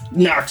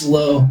knocked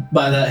low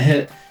by that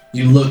hit,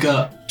 you look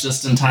up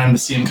just in time to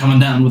see him coming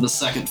down with a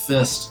second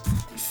fist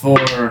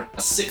for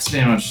 6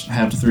 damage,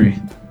 half to 3.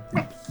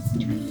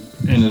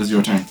 And it is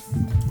your turn.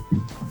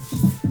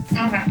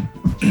 Okay.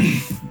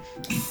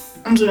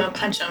 I'm just gonna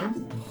punch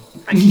him.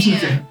 If I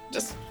can.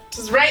 Just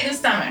right in the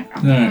stomach.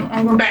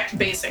 I'm going back to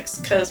basics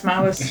because my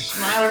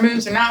other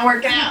moves are not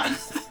working out.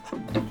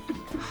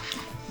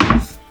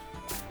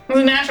 It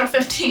was a natural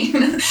 15.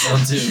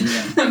 That'll do,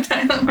 yeah.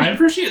 I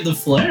appreciate the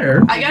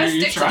flair. I gotta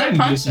You're stick to trying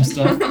the to do some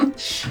punch.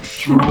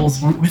 stuff.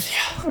 Rolls weren't with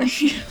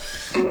you.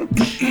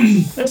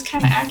 It was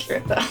kind of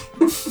accurate though.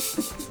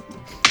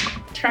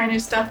 Trying new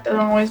stuff doesn't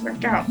always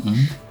work out.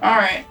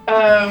 Alright,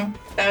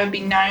 that would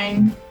be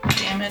 9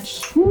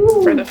 damage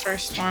for the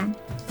first one.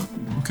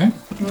 Okay.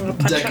 I'm gonna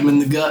punch Deck him in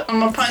the gut. I'm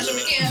gonna punch him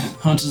again.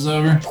 Hunches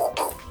over.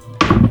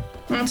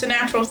 That's a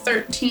natural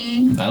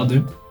 13 That'll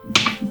do.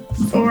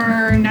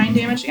 for 9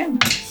 damage again.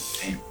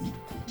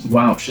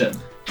 Wow, shit.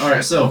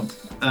 Alright, so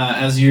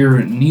as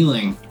you're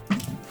kneeling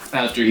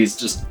after he's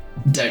just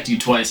decked you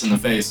twice in the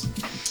face,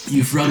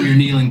 you from your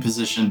kneeling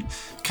position,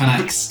 kind of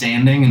like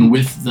standing, and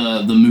with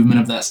the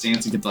movement of that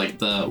stance, you get like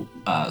the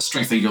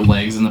strength of your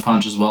legs in the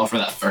punch as well for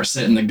that first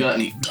hit in the gut,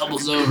 and he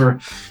doubles over,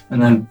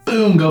 and then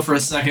boom, go for a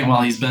second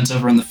while he's bent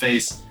over in the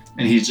face,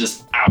 and he's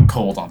just out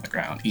cold on the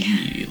ground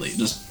immediately.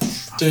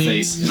 Just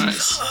face.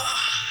 Nice.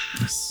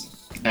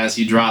 As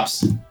he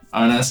drops,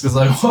 Arneska's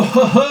like,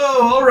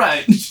 whoa, all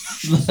right,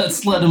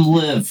 let's let him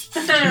live.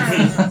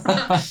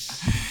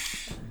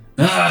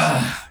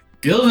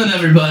 Gilvin,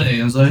 everybody.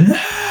 I was like,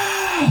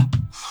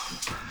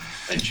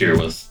 I cheer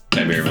with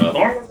Chimera in my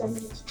mouth.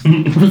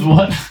 with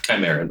what?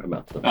 Chimera in my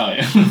mouth. Oh,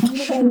 yeah.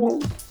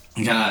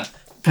 He kind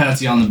of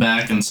pats you on the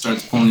back and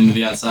starts pulling you to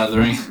the outside of the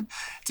ring.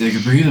 Take a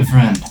breather,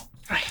 friend.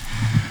 Right.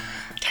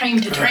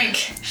 Time to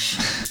drink.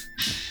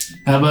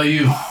 How about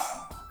you?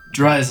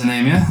 Dry as a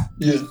name, yeah?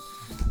 Yeah.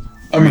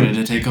 I'm ready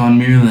to take on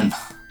Mirlin.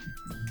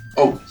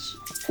 Oh,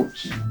 of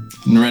course.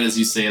 And right as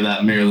you say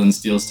that, Mirlin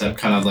Steel Step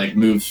kind of like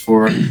moves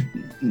forward.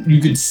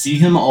 You could see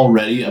him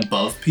already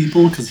above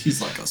people because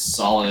he's like a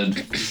solid,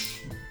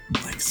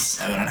 like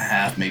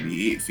 7.5,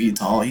 maybe 8 feet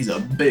tall. He's a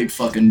big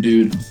fucking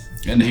dude.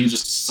 And he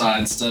just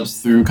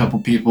sidesteps through a couple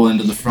people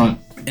into the front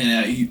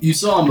And you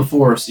saw him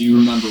before, so you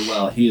remember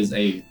well. He is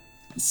a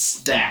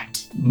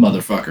stacked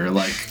motherfucker,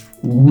 like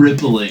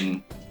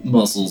rippling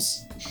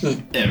muscles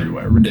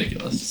everywhere.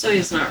 Ridiculous. So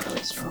he's not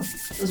really strong.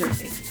 Those are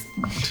fake.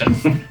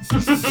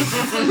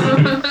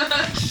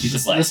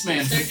 This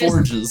man They're just-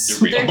 forges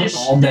They're just,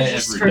 all day, they're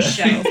just every for day.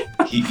 show.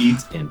 He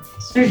eats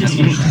infants. They're just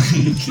for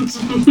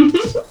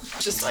show.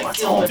 Just like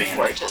What's all Gilbert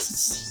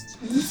Forges.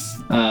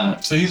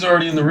 So he's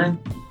already in the ring?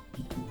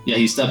 Yeah,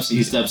 he steps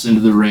into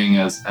the ring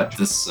at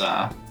this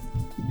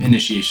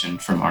initiation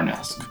from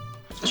Arnesk.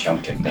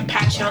 Jump kick them.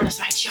 Pat you on the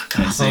side. You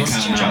And got so he this.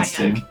 kind of Jump nods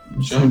to you.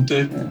 Jump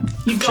dick.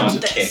 You got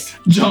Jump this. kick.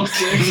 Jump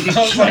kick. I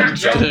was like,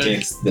 Jump jump.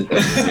 kicks. I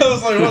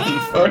was like, what the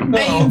fuck? No.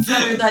 Aim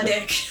for the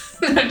dick.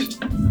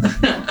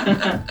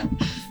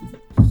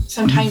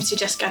 Sometimes you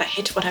just gotta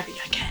hit whatever you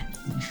can.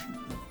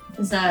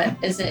 Is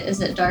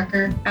it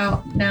darker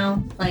out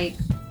now? Like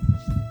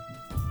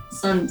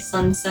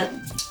sunset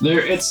There,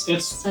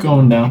 it's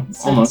going down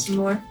almost. some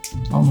more?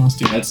 Almost,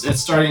 yeah. It's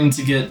starting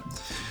to get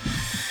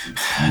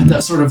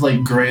that sort of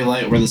like gray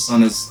light where the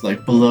sun is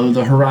like below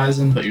the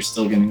horizon, but you're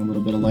still getting a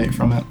little bit of light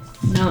from it.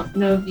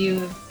 No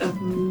view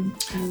of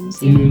moons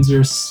The moons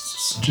are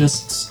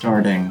just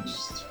starting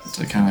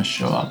to kind of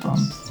show up on.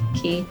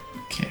 key.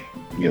 Okay.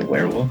 You a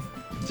werewolf?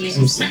 Yeah.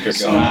 Some secret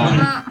going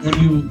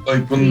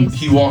on. When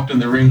he walked in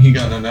the ring, he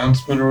got an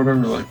announcement or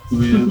whatever, like who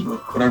he is or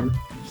whatever.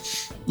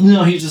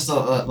 No, he just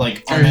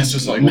like Or he's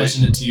just like,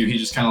 mentioned it to you. He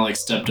just kind of like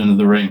stepped into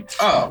the ring,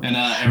 Oh, and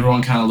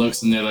everyone kind of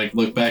looks and they like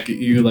look back at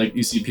you. Like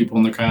you see people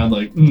in the crowd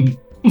like,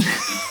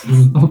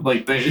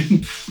 like they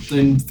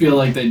feel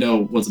like they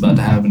know what's about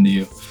to happen to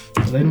you,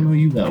 but they don't know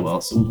you that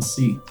well. So we'll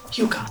see.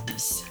 You got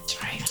this.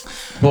 That's right.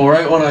 well,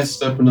 right when I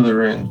step into the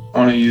ring, I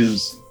want to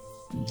use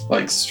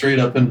like straight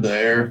up into the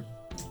air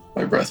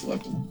my breath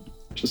weapon,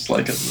 just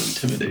like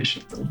as an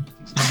intimidation thing.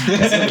 So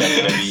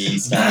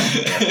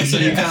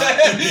you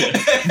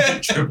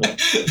kind Triple.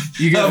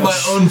 you I give have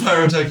my own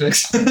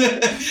pyrotechnics.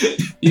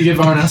 you give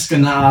Arnesk a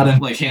nod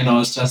and like hand on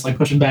his chest, like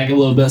push him back a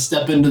little bit,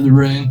 step into the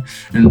ring,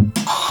 and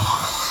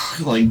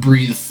like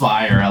breathe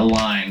fire, a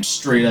line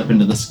straight up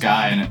into the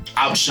sky, and it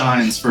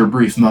outshines for a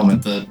brief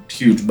moment the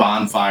huge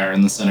bonfire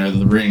in the center of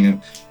the ring.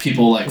 And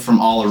people like from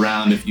all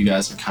around, if you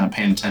guys are kind of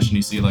paying attention,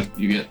 you see like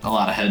you get a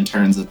lot of head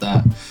turns at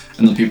that,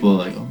 and the people are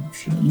like, oh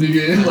shit,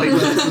 like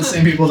the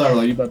same people that were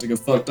like, you about to get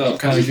fucked up,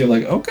 kind of feel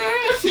like, okay.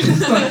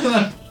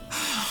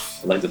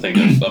 I'd like to think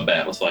that a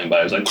bat was flying by.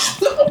 I was like,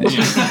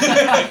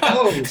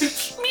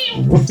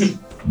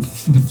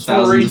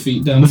 Thousands of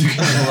feet down to the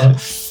ground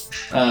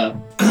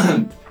below.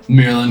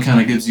 Mirlin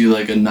kind of gives you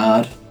like a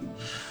nod.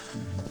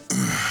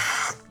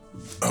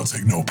 I'll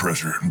take no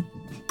pressure.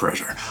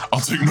 I'll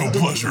take no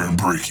pleasure in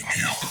breaking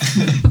you.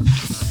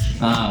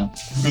 Good luck.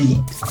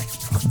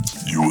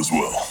 You as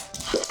well.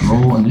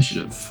 Roll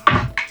initiative.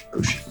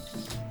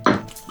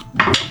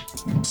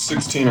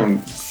 16, I'm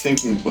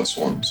thinking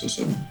 +1, so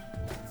 7.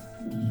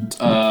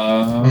 I'm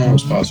Uh,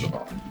 almost positive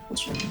on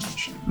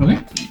 +1. okay,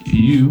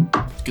 you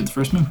get the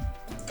first move.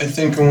 I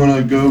think I'm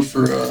gonna go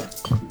for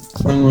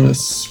I'm gonna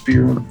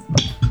spear him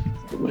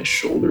with my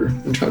shoulder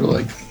and try to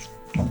like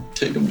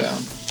take him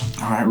down.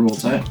 All right, roll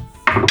tight.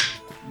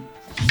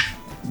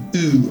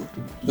 Ooh,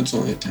 that's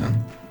only a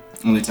 10.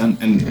 Only 10,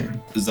 and Yeah.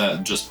 is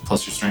that just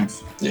plus your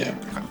strength? Yeah.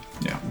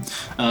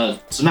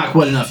 So not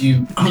quite enough.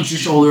 You hunch your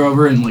shoulder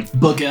over and like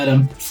book at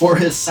him. For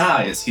his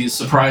size, he's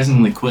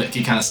surprisingly quick.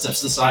 He kind of steps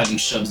to the side and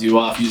shoves you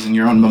off using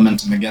your own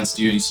momentum against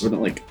you. You sort of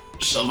like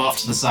shove off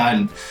to the side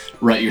and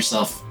right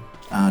yourself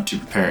to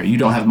prepare. You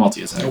don't have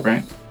multi-attack, Nope.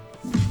 right?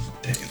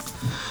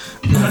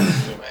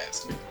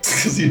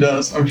 Because he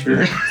does, I'm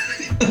sure.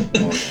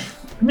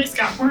 He's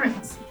got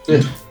horns.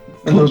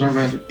 And those are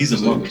magic. he's a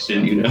monk,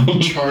 didn't you know?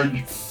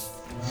 Charge.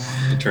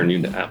 They turn you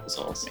into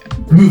applesauce.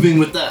 Moving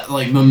with that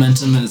like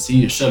momentum as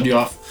he shoved you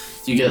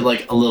off, you get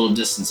like a little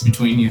distance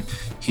between you.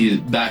 He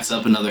backs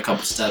up another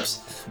couple steps,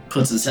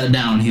 puts his head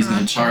down. He's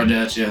gonna charge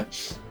at you.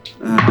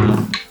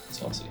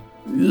 Saucy.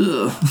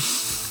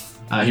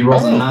 He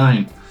rolls a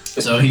 9,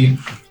 so he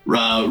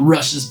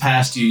rushes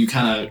past you. You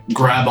kind of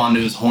grab onto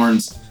his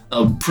horns,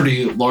 a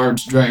pretty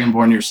large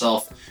dragonborn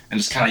yourself, and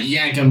just kind of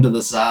yank him to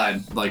the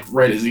side, like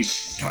right as he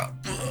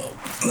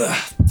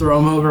throw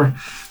him over.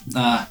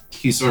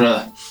 He sort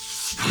of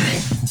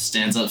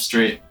stands up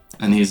straight,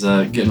 and he's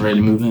getting ready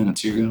to move in.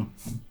 It's your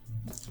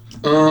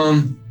go.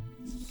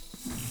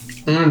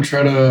 I'm gonna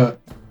try to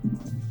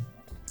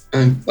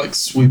like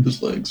sweep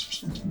his legs or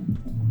something.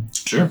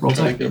 Sure, roll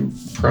Try to tight. get him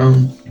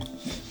prone.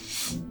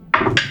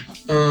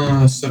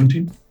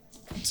 17.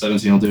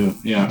 17 will do.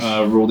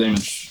 Yeah, roll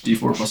damage.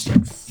 D4 plus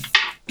strength.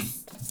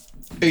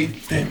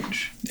 8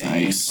 damage.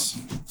 Nice.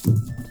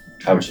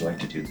 How would you like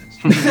to do this?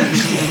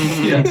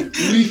 Yeah.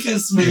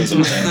 Weakest move. He's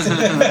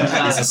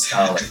a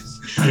scholar.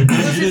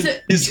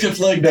 He skipped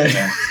leg day.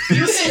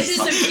 His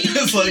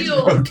legs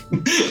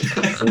broken.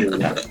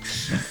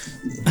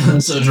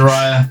 So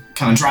Jiraiya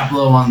kind of drop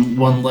low on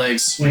one leg,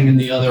 swinging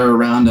the other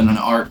around in an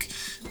arc,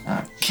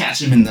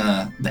 catch him in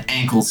the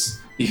ankles.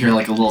 You hear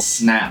like a little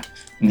snap,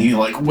 and he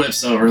like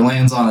whips over,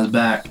 lands on his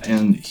back,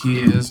 and he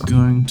is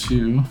going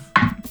to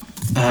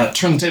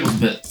turn the tables a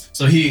bit.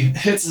 So he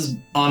hits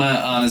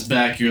on his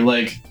back, your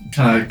leg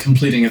kind of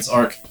completing its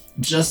arc.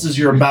 Just as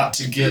you're about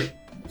to get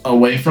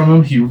away from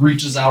him, he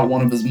reaches out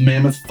one of his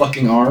mammoth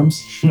fucking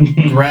arms,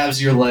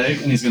 grabs your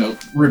leg, and he's gonna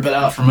rip it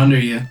out from under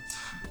you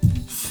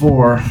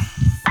for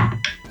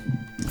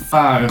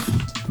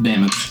 5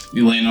 damage.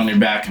 You land on your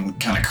back and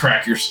kind of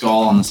crack your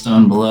skull on the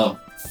stone below.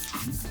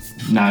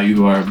 Now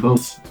you are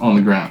both on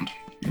the ground.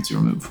 It's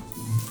your move.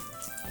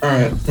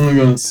 Alright, I'm gonna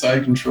go to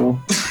side control.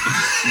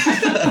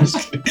 I'm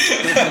just kidding.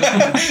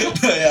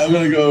 But yeah, I'm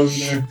gonna go over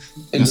there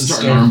and just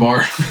start an arm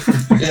bar.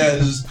 Yeah,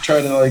 just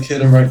try to like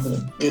hit him right in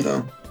the, you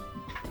know,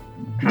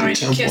 Alright,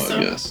 temple, kiss him.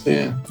 I guess.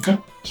 Yeah. Okay.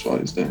 Just while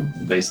he's down.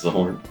 Base of the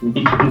horn.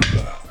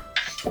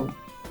 20.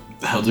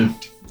 That'll do.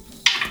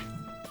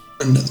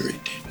 Another 8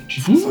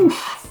 damage. Ooh.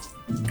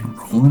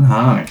 Rolling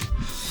high.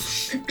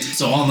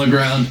 So on the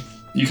ground,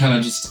 you kind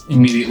of just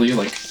immediately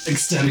like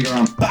extend your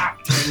arm back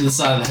right to the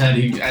side of the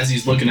head. As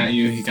he's looking at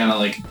you, he kind of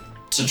like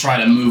to try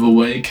to move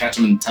away, catch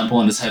him in the temple,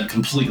 and his head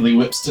completely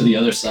whips to the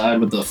other side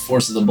with the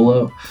force of the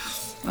blow.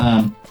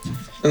 And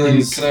then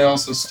He's- can I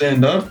also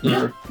stand up?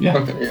 Or? Yeah.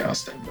 Okay, yeah, I'll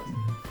stand up.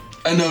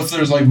 I know if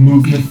there's like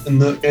movement in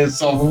the,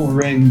 it's all a little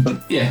ring,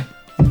 but Yeah,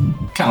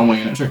 kind of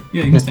winging it. Sure.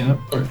 Yeah, you can stand up.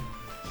 Okay.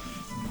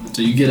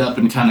 So you get up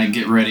and kind of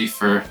get ready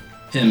for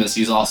him as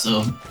he's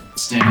also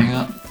standing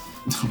up.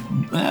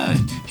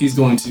 He's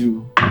going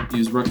to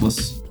use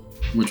Reckless,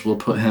 which will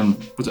put him.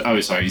 Oh,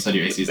 sorry, you said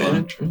your AC is 11.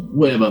 advantage, right?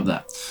 Way above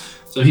that.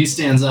 So he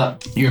stands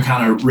up. You're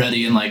kind of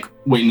ready and like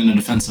waiting in a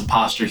defensive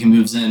posture. He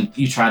moves in.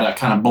 You try to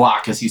kind of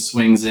block as he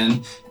swings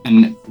in,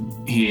 and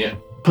he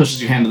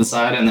pushes your hand to the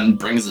side and then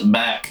brings it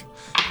back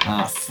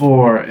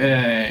for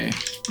a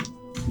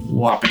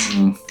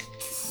whopping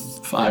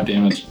 5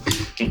 damage.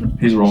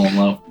 He's rolling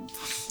low.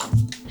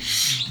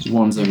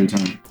 1s every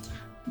time.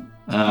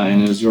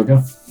 And it is your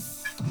go.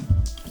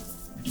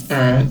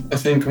 Alright, I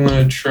think I'm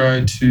gonna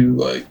try to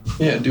like,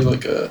 yeah, do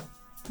like a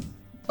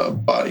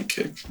body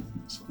kick.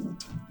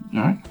 All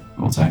right,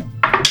 roll attack.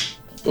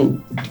 Oh,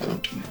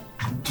 don't do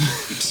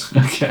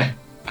it. Okay.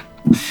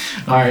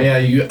 All right, yeah,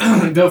 you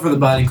go for the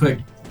body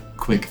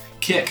quick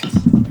kick,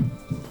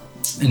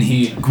 and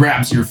he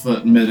grabs your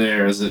foot in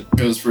midair as it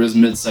goes for his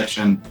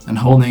midsection, and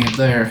holding it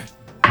there,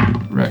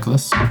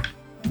 Reckless.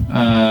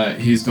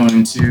 He's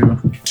going to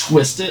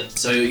twist it,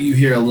 so you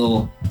hear a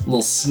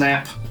little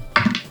snap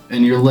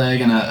in your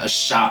leg and a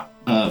shot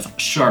of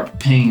sharp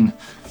pain,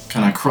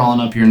 kind of crawling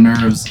up your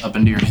nerves up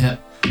into your hip.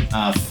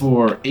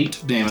 For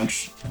 8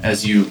 damage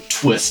as you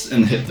twist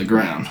and hit the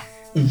ground.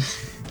 I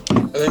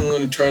think I'm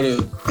gonna try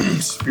to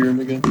spear him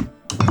again.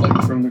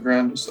 Like from the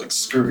ground, just like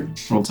scurry.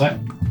 Roll attack.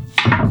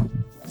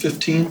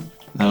 15.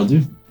 That'll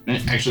do.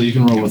 Actually, you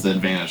can roll with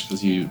advantage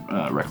because you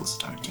reckless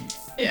attacked.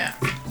 Yeah.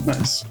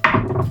 Nice.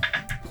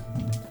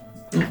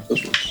 Oh,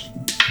 those ones.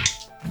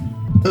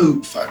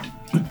 Oh, 5.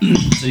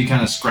 So you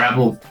kind of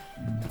scrabble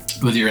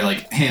with your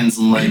like hands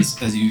and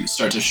legs as you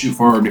start to shoot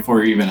forward before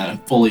you're even at a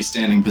fully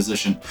standing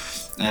position,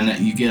 and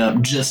you get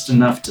up just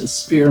enough to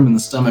spear him in the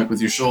stomach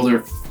with your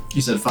shoulder.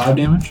 You said 5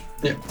 damage?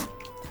 Yeah.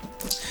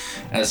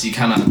 As he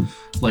kind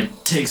of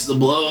like takes the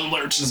blow and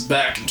lurches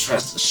back and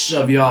tries to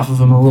shove you off of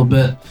him a little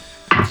bit.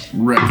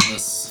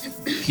 Reckless.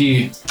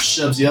 He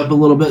shoves you up a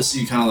little bit so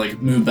you kind of like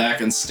move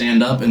back and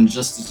stand up, and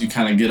just as you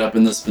kind of get up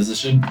in this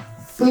position,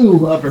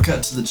 ooh,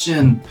 uppercut to the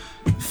chin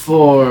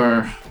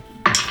for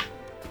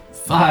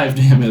 5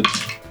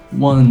 damage.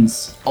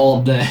 1s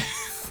all day.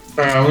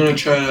 Alright, I'm gonna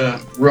try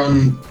to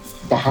run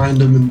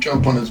behind him and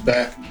jump on his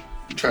back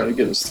and try to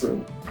get his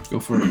throat. Go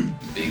for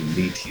it. Big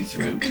meaty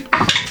throat.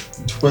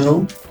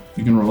 12.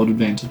 You can roll at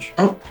advantage.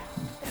 Oh.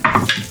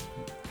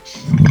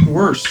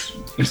 Worse.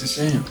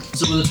 Damn.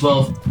 So with a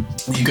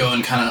 12, you go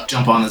and kind of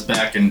jump on his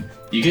back, and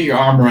you get your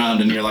arm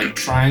around, and you're like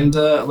trying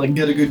to like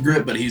get a good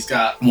grip, but he's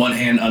got one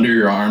hand under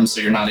your arm,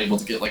 so you're not able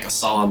to get like a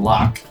solid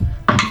lock.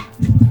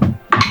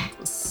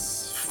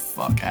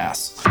 Fuck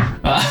ass.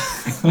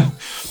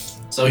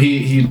 So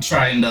he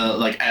trying to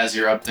like as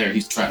you're up there,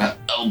 he's trying to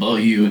elbow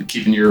you and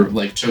keeping your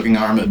like choking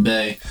arm at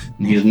bay,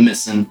 and he's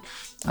missing.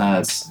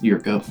 It's your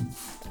go.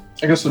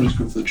 I guess I'll just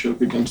go for the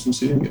choke again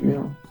since he didn't get me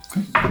on.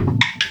 Okay.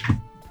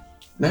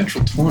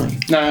 Natural 20.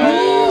 Nice.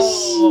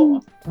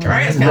 Oh.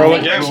 Darius got Roll to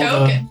again.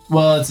 choking.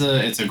 Well,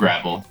 it's a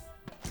grapple.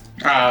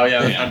 Oh,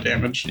 yeah, that's Yeah. not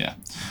damage. Yeah.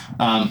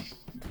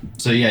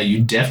 So yeah,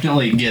 you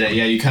definitely get it.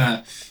 Yeah, you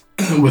kind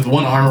of, with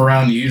one arm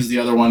around, you use the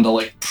other one to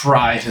like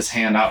pry his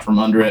hand out from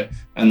under it,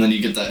 and then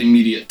you get that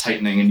immediate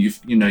tightening, and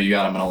you know you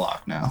got him in a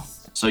lock now.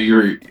 So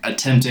you're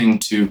attempting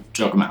to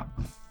choke him out.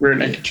 Rear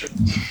naked choke.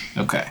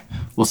 Okay.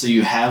 Well, so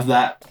you have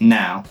that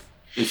now.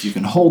 If you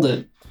can hold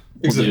it,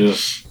 we'll do a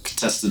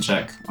contested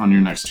check on your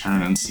next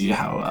turn and see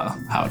how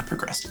it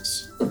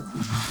progresses.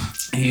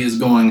 He is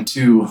going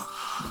to.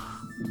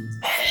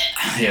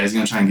 Yeah, he's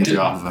gonna try and get you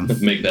off of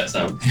him. Make that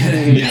sound.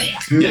 Yeah.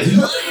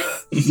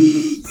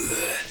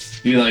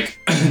 He like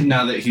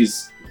now that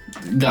he's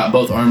got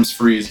both arms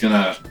free, he's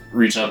gonna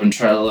reach up and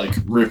try to like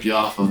rip you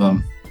off of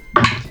him.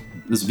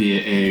 This would be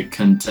a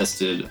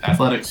contested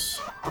athletics.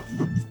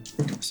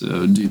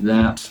 So do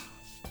that.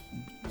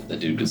 That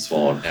dude could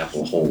swallow an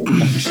apple whole.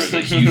 Just a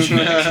huge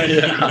neck.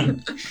 Yeah.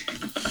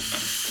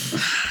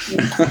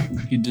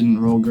 He didn't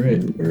roll great.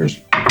 Where's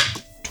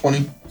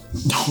 20?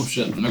 Oh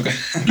shit. Okay.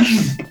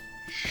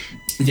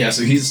 Yeah,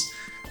 so he's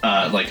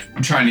like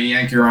trying to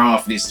yank your arm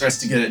off, and he starts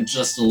to get it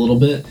just a little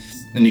bit.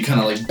 And you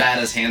kind of like bat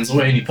his hands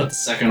away, and you put the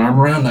second arm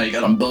around. Now you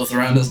got them both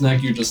around his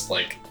neck. You're just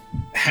like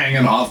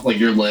hanging off, like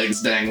your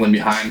legs dangling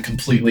behind,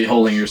 completely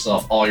holding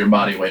yourself, all your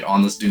body weight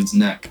on this dude's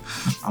neck.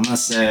 I'm gonna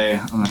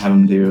have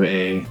him do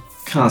a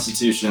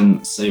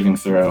Constitution saving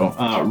throw.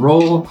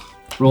 Roll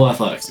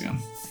athletics again.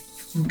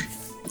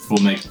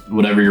 We'll make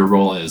whatever your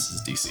roll is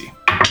DC.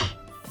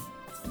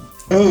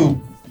 Oh,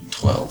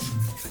 12.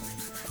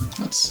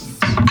 That's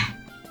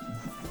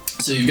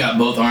So you've got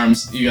both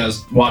arms. You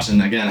guys watching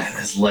again.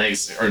 His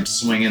legs are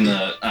swinging.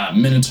 The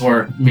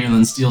Minotaur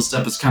Mirlin Steel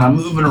Step is kind of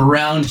moving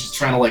around. She's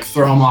trying to like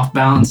throw him off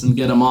balance and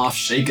get him off,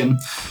 shaking.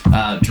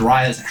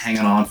 Jiraiya's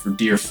hanging on for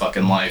dear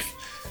fucking life.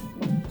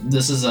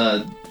 This is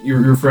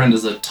your friend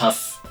is a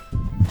tough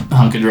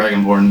hunk of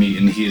Dragonborn meat,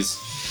 and he's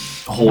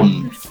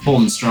holding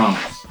strong.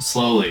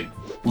 Slowly,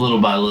 little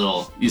by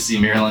little, you see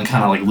Mirlin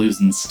kind of like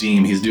losing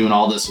steam. He's doing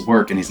all this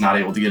work and he's not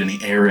able to get any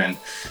air in,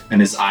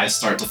 and his eyes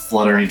start to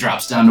flutter, and he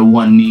drops down to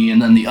one knee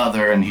and then the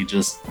other, and he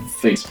just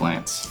face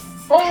plants.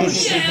 Oh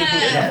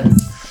yes!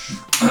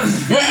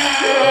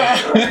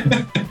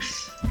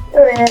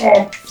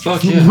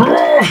 fuck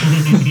yeah.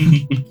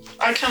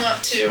 I come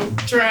up to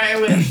Dry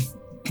with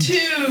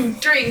 2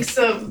 drinks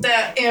of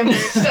that amber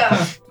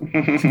stuff.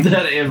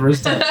 That amber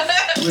stuff,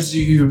 which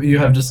you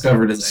have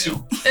discovered is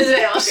ale. Is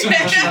it?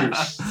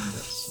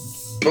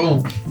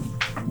 Oh,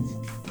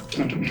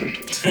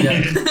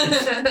 Yeah.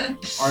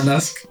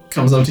 Arnesk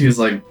comes up to you, he's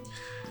like,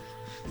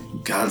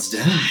 God's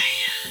dead.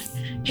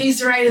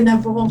 He's right in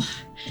that bowl.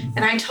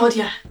 And I told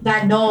you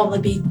that no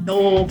would be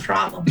no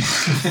problem. wait,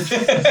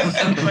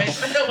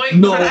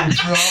 No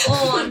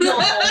Oh no.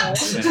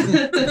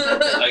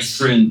 I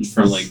cringe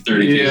from like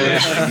 30 feet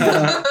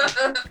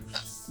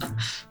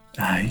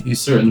away. You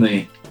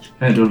certainly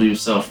handled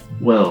yourself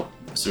well,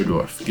 Sir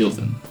Dwarf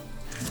Gilvin.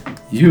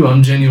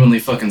 I'm genuinely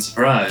fucking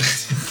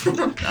surprised.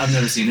 I've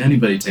never seen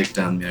anybody take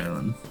down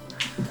Mirlin.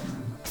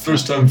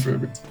 first time for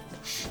everything.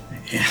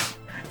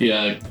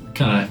 Yeah,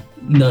 kind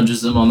of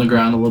nudges him on the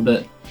ground a little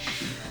bit.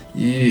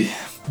 Yeah.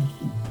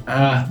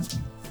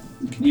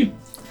 Can you?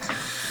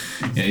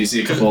 Yeah, you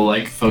see a couple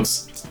like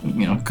folks,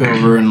 go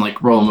over and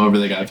like roll him over.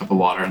 They got a cup of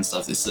water and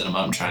stuff. They sit him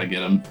up and try to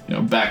get him,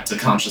 back to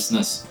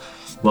consciousness.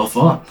 Well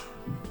fought.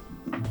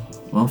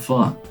 Well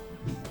fought.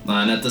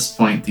 And at this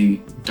point,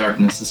 the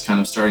darkness is kind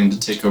of starting to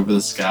take over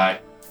the sky.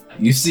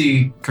 You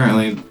see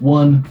currently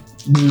 1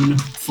 moon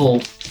full,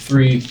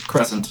 3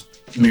 crescent.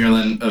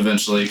 Mirlin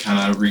eventually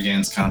kind of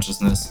regains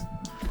consciousness.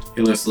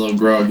 He looks a little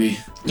groggy.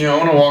 I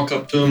want to walk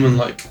up to him and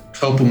like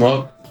help him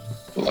up.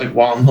 But like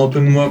while I'm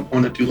helping him up, I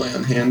want to do lay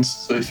on hands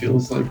so he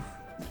feels like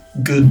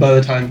good by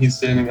the time he's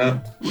standing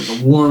up. Like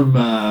a warm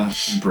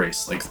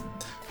embrace, like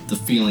the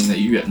feeling that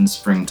you get in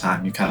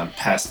springtime. You kind of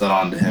pass that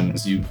on to him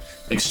as you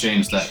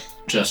exchange that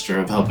gesture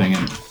of helping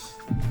him.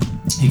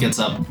 He gets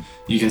up.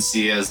 You can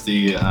see as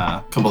the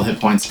couple of hit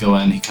points go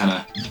in, he kind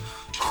of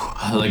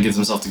like gets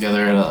himself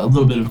together at a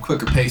little bit of a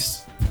quicker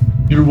pace.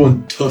 You're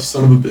one tough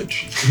son of a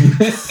bitch.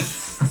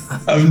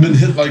 I haven't been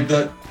hit like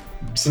that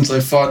since I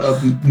fought a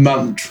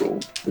mountain troll,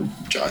 or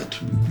giant,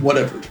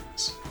 whatever it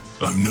is.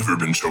 I've never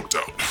been choked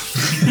out.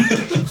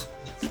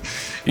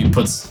 He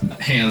puts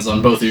hands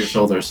on both of your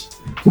shoulders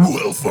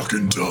Well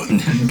fucking done.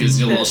 and gives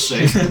you a little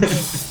shake.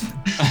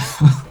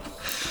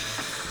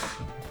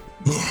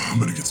 I'm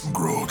gonna get some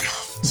grog.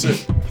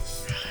 Sit.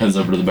 Heads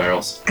over to the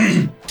barrels.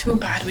 Too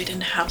bad we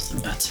didn't have some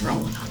bets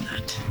rolling on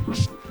that.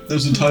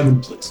 There's a time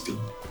and place, Gil.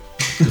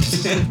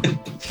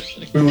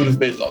 We would have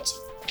made lots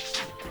of it.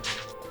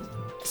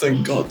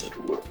 Thank God that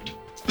it worked.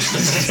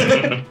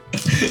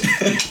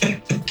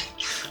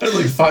 I had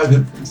like 5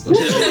 hit points. I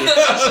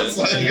was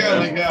like, oh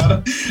my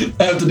God.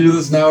 I have to do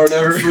this now or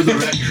never. For the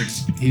record,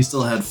 he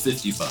still had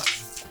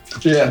 55.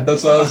 Yeah,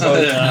 that's what I was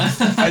like. Yeah.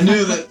 I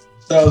knew that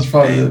was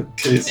probably the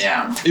case.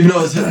 Yeah. Even though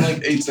I was hitting like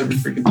 8s every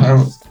freaking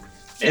time.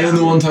 And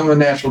the one time a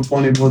natural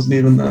 20 wasn't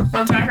even the.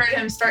 Once I heard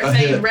him start A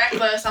saying hit.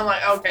 reckless, I'm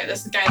like, okay,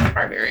 this guy's a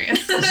barbarian.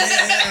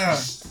 Yeah.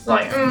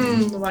 Like,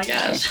 oh my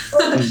gosh. So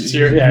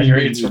your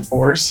 8s were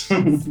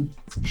 4s.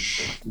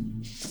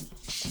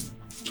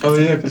 Oh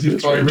yeah, because he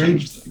was probably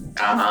ranged.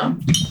 Uh-huh.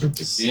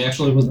 He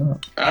actually was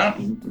not.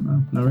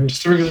 No rage.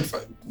 Just a regular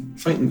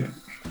fighting guy.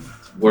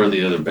 What are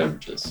the other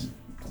beverages?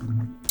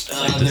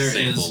 Like the There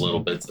sample is-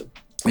 little bits of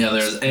Yeah,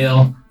 there's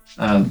ale.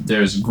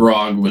 There's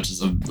grog, which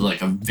is a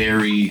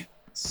very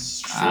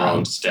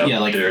strong, stout, yeah,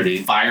 like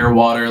dirty. fire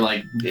water,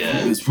 like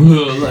Yeah. it's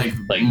like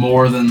Like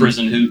more than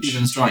prison hooch.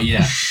 even strong.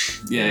 Yeah.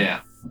 You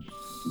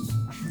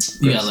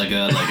got like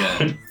a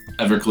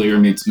Everclear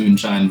meets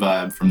moonshine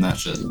vibe from that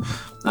shit.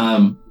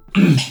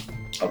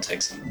 I'll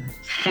take some of that.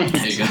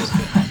 There you go.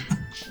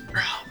 We're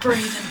all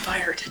breathing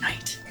fire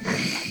tonight.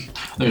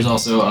 There's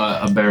also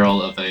a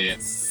barrel of a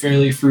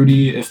fairly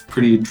fruity, if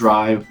pretty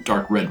dry,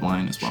 dark red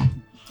wine as well.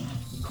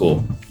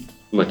 Cool.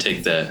 I'm gonna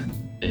take that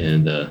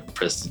and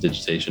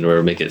prestidigitation,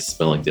 or make it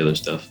smell like the other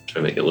stuff.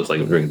 Try to make it look like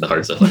I'm drinking the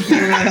hard stuff.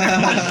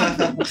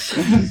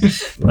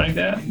 Like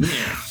that.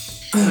 Yeah.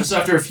 So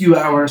after a few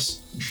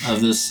hours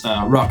of this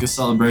raucous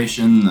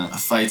celebration,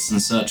 fights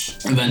and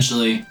such,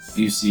 eventually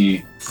you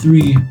see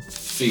 3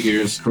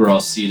 figures who are all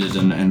seated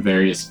in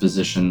various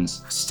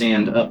positions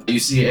stand up. You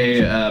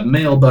see a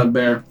male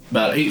bugbear,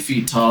 about 8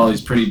 feet tall.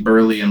 He's pretty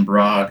burly and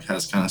broad,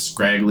 has kind of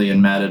scraggly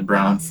and matted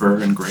brown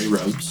fur and gray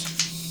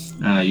robes.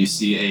 You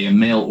see a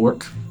male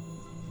orc,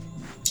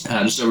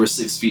 just over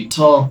 6 feet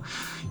tall.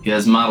 He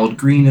has mottled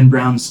green and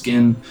brown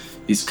skin.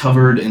 He's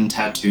covered in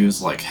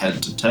tattoos like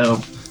head to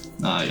toe.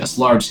 He has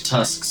large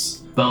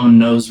tusks, bone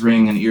nose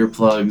ring and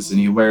earplugs, and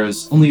he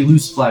wears only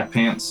loose black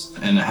pants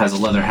and has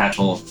a leather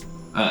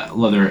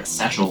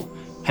satchel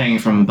hanging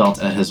from a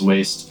belt at his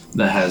waist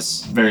that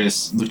has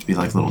various, look to be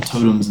like little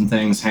totems and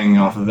things hanging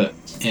off of it.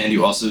 And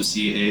you also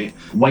see a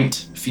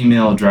white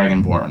female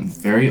dragonborn,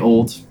 very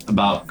old,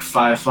 about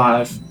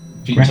 5'5"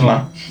 feet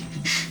Grandma. tall.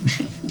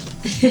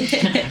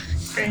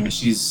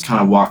 She's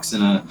kind of walks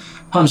in a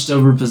hunched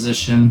over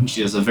position.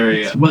 She has a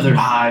very weathered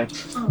hide,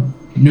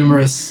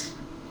 numerous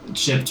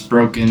chipped,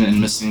 broken,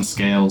 and missing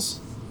scales.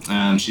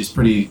 And she's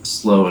pretty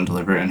slow and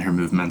deliberate in her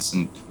movements,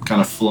 and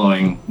kind of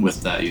flowing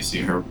with that, you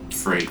see her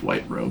frayed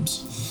white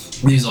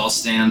robes. These all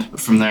stand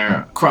from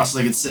there.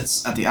 Cross-legged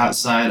sits at the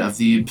outside of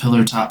the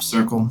pillar-top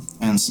circle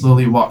and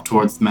slowly walk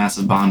towards the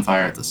massive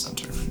bonfire at the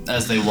center.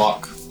 As they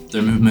walk,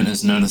 their movement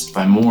is noticed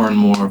by more and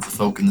more of the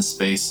folk in the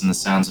space, and the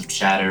sounds of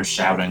chatter,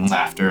 shouting,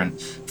 laughter, and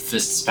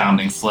fists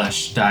pounding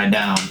flesh die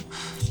down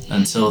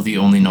until the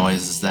only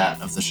noise is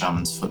that of the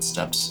shaman's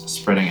footsteps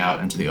spreading out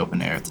into the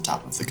open air at the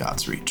top of the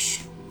god's reach.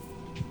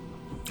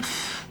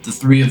 The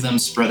 3 of them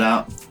spread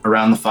out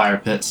around the fire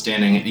pit,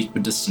 standing at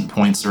equidistant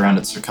points around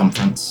its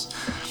circumference.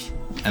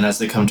 And as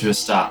they come to a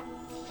stop,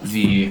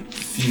 the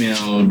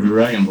female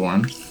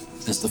dragonborn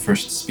is the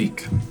first to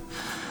speak.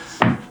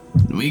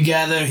 We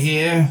gather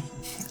here,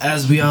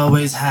 as we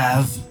always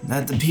have,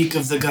 at the peak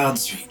of the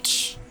god's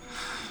reach.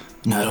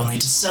 Not only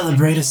to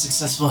celebrate a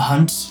successful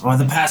hunt or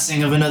the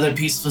passing of another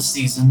peaceful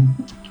season,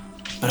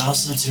 but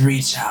also to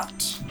reach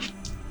out.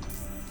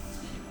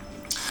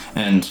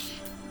 And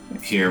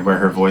here, where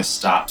her voice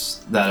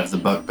stops, that of the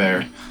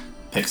bugbear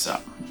picks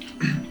up.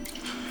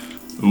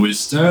 We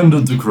stand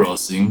at the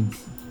crossing,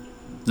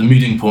 the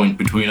meeting point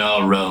between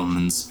our realm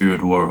and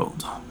spirit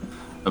world.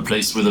 A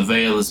place where the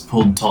veil is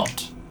pulled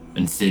taut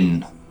and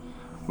thin,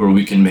 where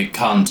we can make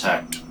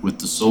contact with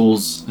the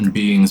souls and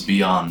beings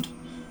beyond,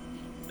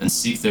 and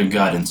seek their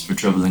guidance for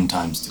troubling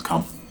times to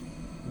come.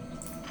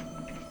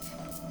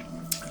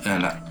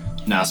 And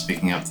now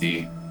speaking of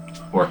the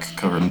orc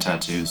covered in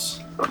tattoos,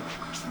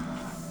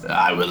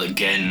 I will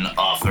again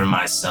offer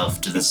myself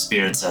to the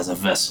spirits as a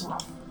vessel,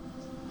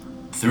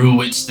 through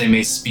which they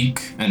may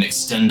speak and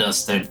extend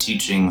us their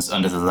teachings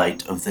under the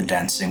light of the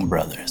dancing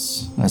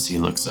brothers, as he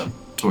looks up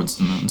towards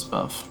the moons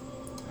above.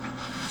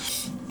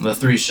 The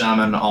 3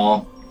 shaman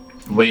all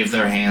wave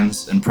their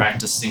hands and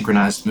practice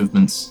synchronized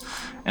movements,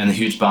 and the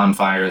huge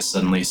bonfire is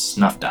suddenly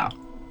snuffed out.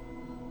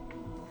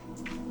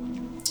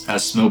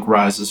 As smoke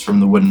rises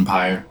from the wooden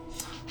pyre,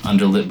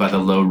 underlit by the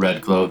low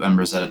red glow of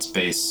embers at its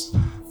base,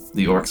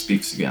 the orc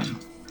speaks again.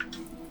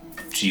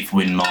 Chief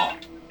Windmaw,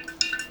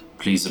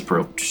 please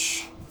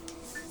approach.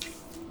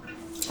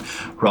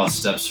 Roth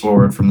steps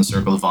forward from the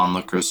circle of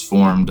onlookers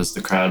formed as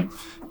the crowd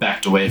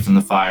backed away from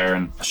the fire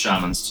and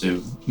shamans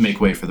to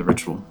make way for the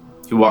ritual.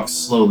 He walks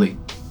slowly,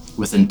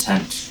 with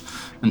intent,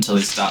 until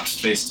he stops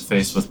face to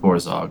face with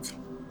Borzog,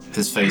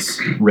 his face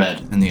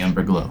red in the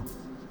ember glow.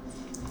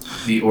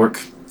 The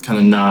orc kind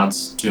of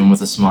nods to him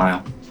with a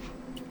smile.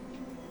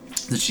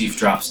 The chief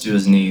drops to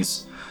his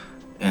knees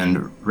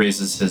and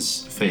raises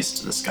his face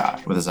to the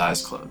sky with his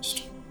eyes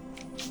closed.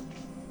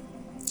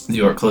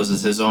 The orc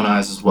closes his own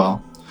eyes as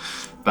well,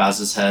 bows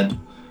his head,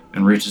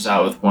 and reaches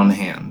out with one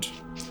hand,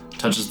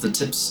 touches the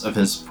tips of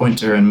his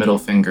pointer and middle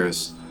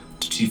fingers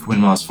to Chief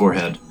Windmaw's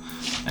forehead,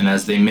 and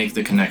as they make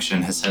the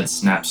connection, his head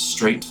snaps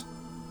straight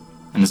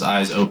and his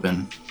eyes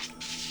open,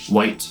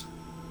 white,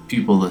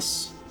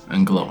 pupilless,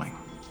 and glowing.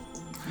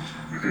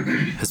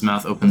 His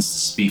mouth opens to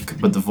speak,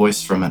 but the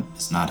voice from it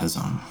is not his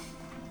own.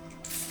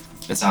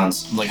 It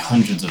sounds like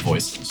hundreds of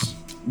voices,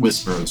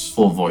 whispers,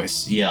 full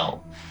voice,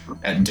 yell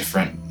at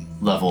different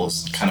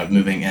levels, kind of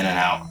moving in and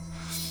out,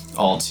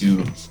 all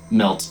to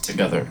melt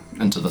together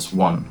into this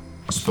one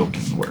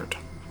spoken word.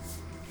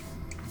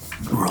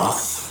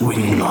 Roth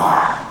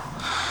Windmaw,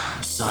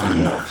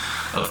 son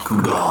of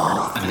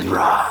Kugal and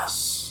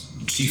Raz,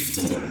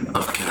 chieftain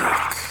of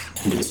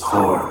Kirak and its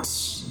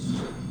hordes.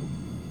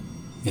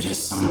 It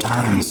is some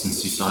time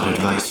since you sought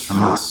advice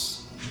from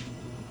us.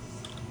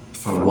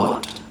 For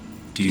what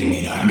do you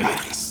need our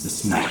guidance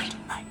this night?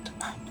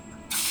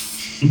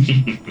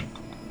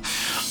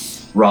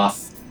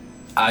 Roth,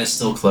 eyes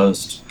still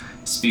closed,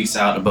 speaks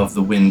out above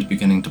the wind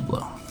beginning to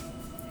blow.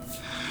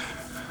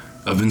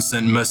 I've been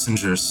sent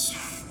messengers.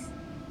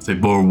 They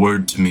bore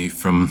word to me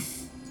from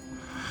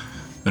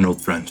an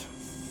old friend.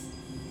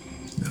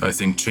 I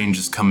think change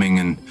is coming,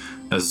 and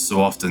as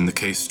so often the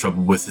case,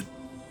 trouble with it.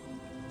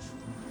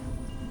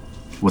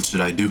 What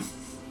should I do?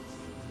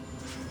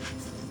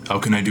 How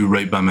can I do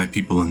right by my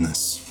people in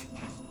this?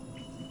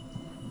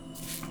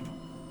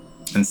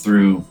 And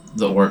through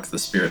the orc, the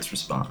spirits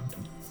respond.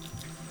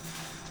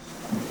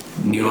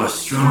 You are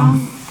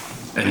strong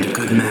and a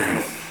good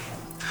man.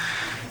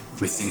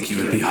 We think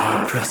you would be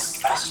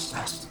hard-pressed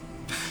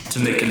to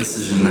make a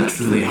decision that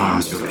truly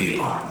harms your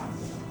people.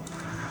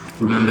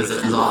 Remember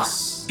that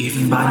loss,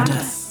 even by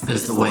death,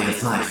 is the way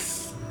of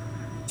life.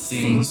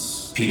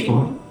 Things,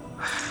 people,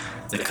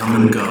 they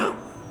come and go.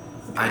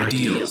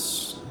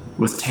 Ideals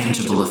with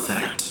tangible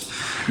effect.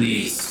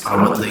 These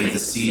are what lay the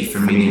seed for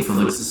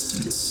meaningful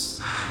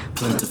existence.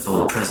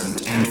 Plentiful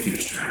present and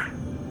future.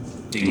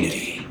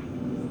 Dignity.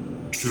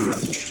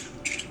 Truth.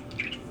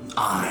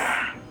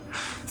 Honor.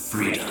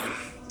 Freedom.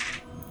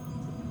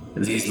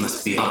 These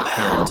must be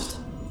upheld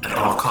at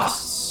all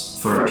costs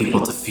for a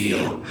people to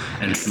feel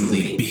and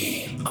truly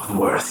be of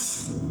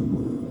worth.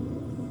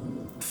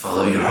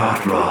 Follow your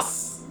heart,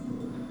 Roth.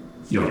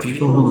 Your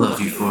people will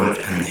love you for it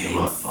and they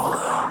will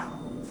follow.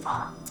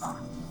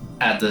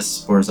 At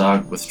this,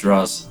 Borzog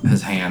withdraws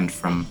his hand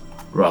from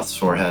Roth's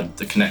forehead.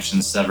 The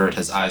connection severed,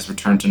 his eyes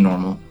return to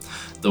normal.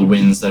 The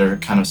winds that are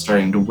kind of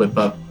starting to whip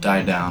up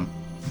die down.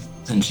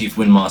 And Chief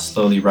Windmaw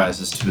slowly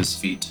rises to his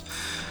feet.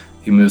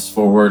 He moves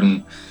forward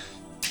and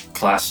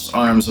clasps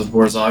arms with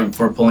Borzog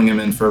before pulling him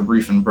in for a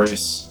brief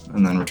embrace,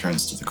 and then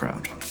returns to the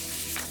crowd.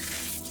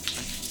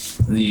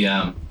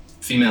 The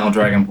female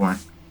Dragonborn,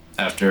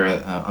 after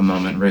a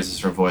moment, raises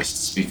her voice to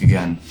speak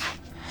again.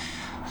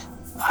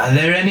 Are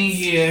there any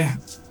here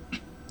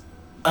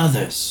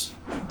others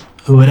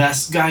who would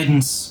ask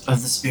guidance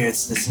of the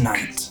spirits this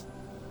night?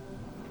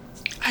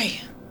 Aye.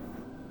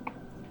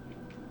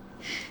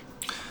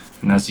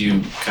 And as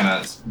you kind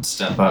of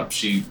step up,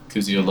 she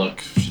gives you a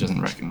look. She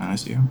doesn't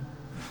recognize you.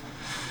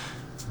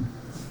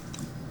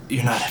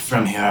 You're not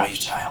from here, are you,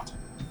 child?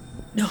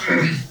 No.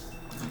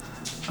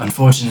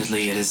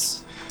 Unfortunately, it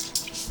is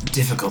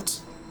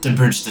difficult to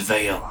bridge the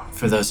veil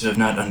for those who have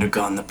not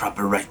undergone the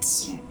proper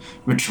rites and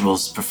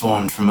rituals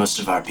performed for most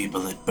of our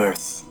people at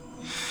birth.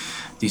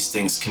 These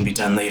things can be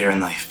done later in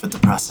life, but the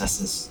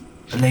process is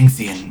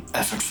lengthy and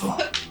effortful.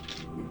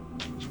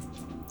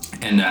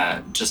 And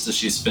just as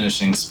she's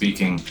finishing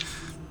speaking,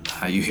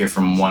 you hear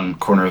from one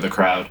corner of the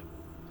crowd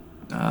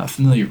a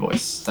familiar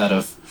voice, that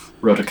of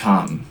Rhoda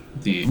Khan,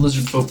 the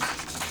lizard folk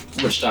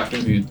witch doctor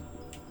who you'd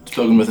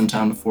spoken with in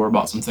town before,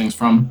 bought some things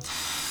from.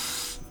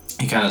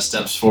 He kind of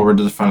steps forward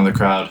to the front of the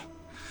crowd.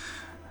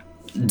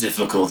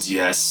 Difficult,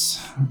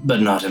 yes,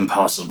 but not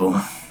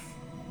impossible.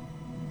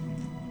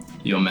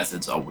 Your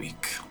methods are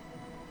weak.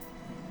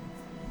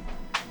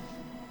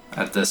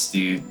 At this,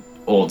 the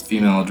old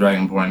female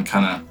Dragonborn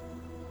kind of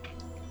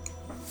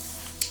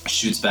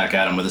shoots back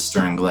at him with a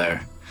stern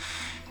glare.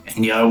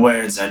 And your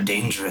words are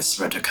dangerous,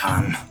 Rhoda.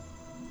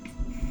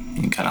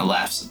 He kind of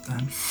laughs at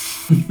that.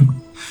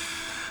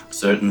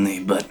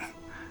 Certainly, but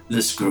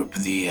this group,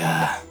 the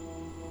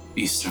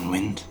Eastern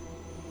Wind,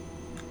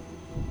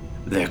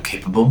 they're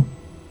capable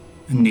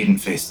and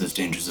needn't face those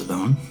dangers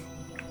alone.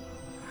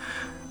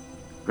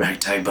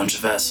 Ragtag bunch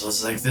of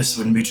assholes like this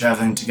wouldn't be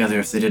traveling together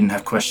if they didn't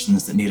have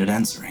questions that needed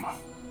answering.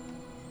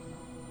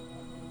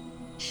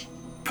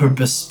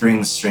 Purpose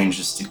brings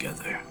strangers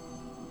together,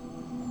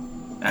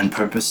 and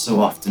purpose so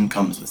often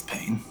comes with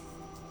pain.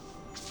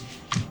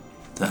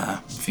 The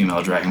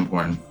female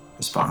Dragonborn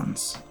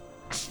responds.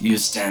 You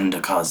stand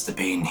to cause the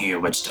pain here,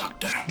 Witch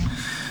Doctor.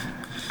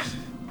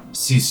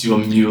 Cease your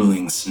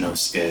mewling,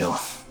 Snowscale,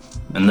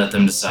 and let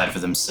them decide for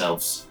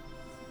themselves.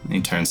 And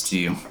he turns to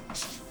you.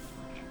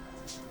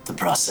 The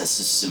process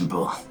is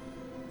simple.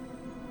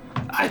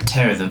 I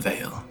tear the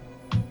veil,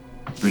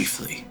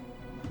 briefly,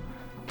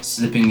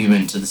 slipping you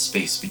into the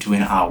space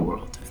between our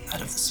world and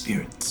that of the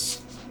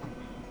spirits.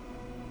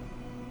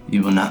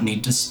 You will not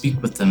need to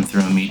speak with them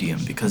through a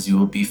medium because you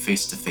will be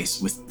face to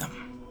face with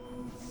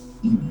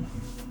them.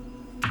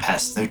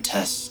 Pass their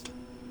test,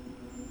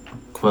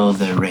 quell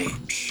their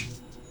rage,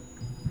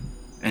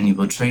 and you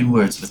will trade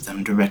words with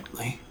them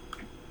directly.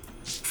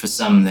 For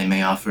some, they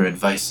may offer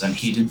advice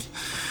unheeded.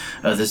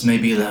 Others may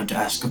be allowed to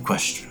ask a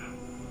question.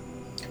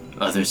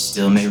 Others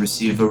still may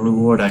receive a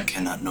reward I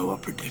cannot know or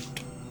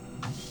predict.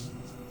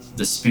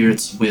 The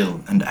spirit's will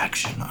and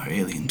action are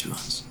alien to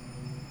us.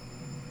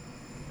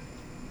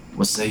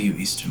 What say you,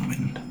 Eastern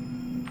Wind?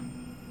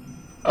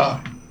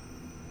 Aye.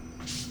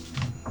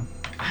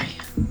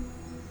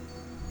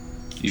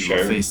 You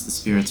will face the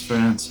spirits for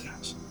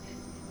answers.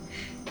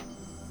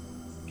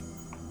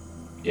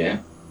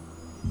 Yeah.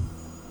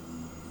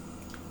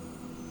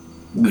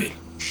 Good.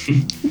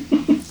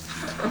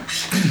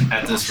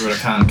 At this,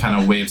 Rhodakan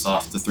kind of waves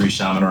off the three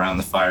shaman around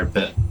the fire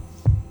pit.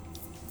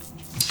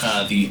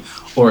 The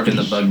orc and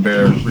the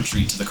bugbear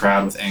retreat to the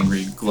crowd with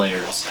angry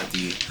glares at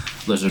the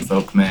lizard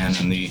folk man,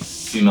 and the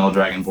female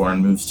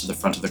dragonborn moves to the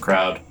front of the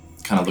crowd,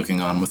 kind of looking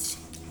on with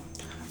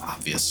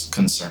obvious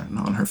concern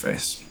on her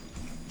face.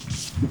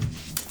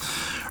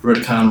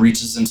 Rhodakan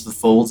reaches into the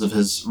folds of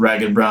his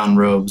ragged brown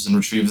robes and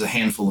retrieves a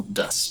handful of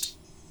dust.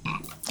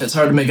 It's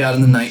hard to make out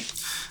in the night,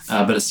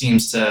 but it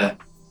seems to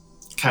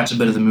catch a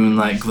bit of the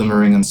moonlight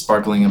glimmering and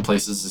sparkling in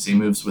places as he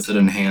moves with it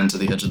in hand to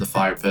the edge of the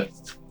fire pit.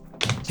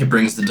 He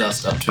brings the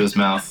dust up to his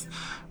mouth,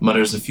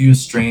 mutters a few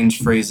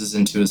strange phrases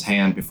into his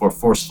hand before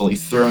forcefully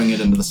throwing it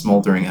into the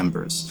smoldering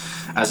embers.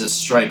 As it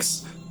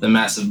strikes, the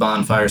massive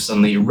bonfire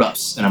suddenly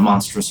erupts in a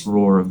monstrous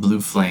roar of blue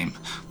flame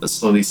that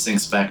slowly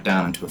sinks back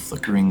down into a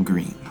flickering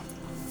green.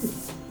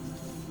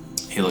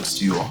 He looks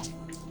to you all.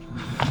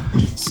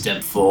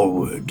 Step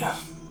forward,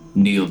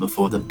 kneel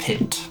before the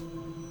pit,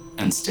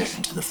 and stare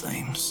into the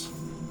flames.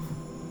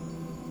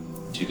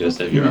 Do you guys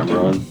have your armor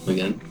on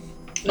again?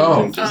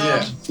 Oh,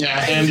 Just- yeah. Yeah,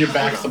 hand you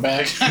back the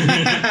bag.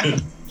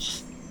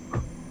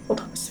 Hold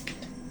on a second.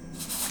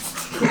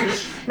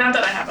 Not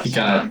that I have a He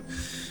shot kind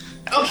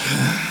on.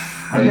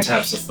 Okay. of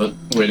taps a foot,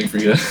 waiting for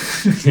you to...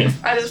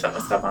 I just put my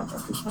stuff on.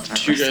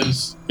 Do you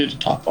guys need to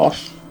top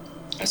off?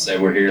 I say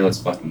we're here, let's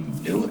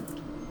fucking do it.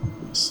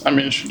 I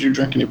mean, should you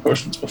drink any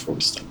potions before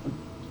we step in?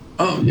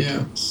 Oh,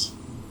 yeah.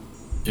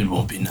 It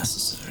won't be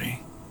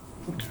necessary.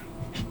 But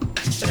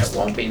it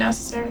won't be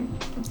necessary.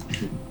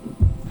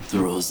 The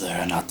rules there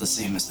are not the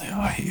same as they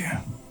are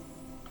here.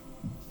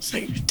 So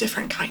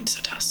different kinds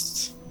of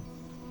tests.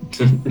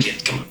 Yeah,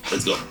 come on,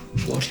 let's go.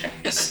 Okay.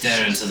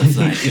 Stare into the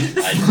flame.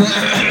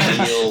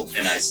 I kneel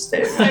and I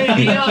stare.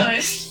 I know.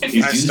 He's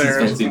using stare.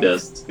 his fancy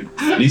dust.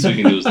 At least we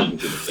can do is look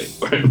into the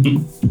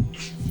thing.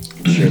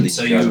 Surely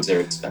So you- drugs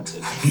are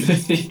expensive.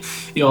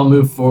 You all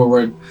move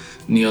forward,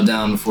 kneel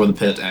down before the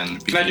pit,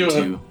 and Can I begin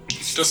do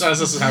Just as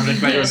this is happening,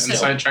 can I do an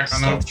inside check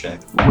on them?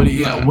 Stealth check. What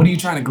are you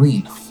trying to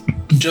glean?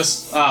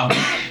 Just,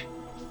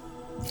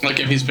 like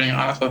if he's being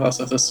honest with us,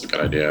 if this is a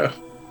good idea,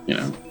 you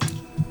know.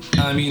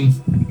 I mean,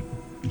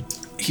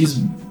 he's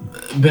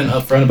been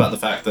upfront about the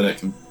fact that it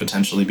can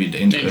potentially be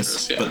dangerous,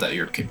 Dangerous, yeah. but that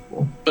you're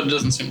capable. But it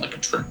doesn't seem like a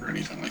trick or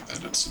anything like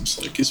that. It seems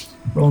like he's.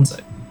 Roll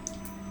insight.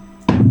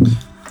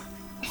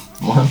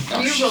 What?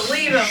 You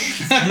believe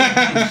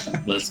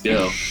him. Let's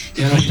go.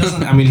 Yeah, no, he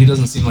doesn't. I mean, he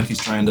doesn't seem like he's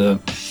trying to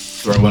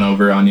throw one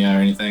over on you or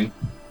anything.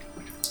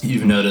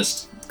 You've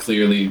noticed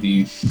clearly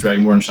the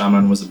Dragonborn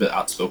shaman was a bit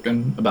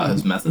outspoken about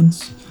his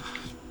methods.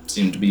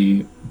 Seemed to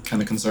be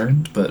kind of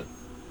concerned, but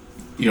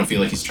you don't feel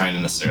like he's trying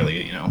to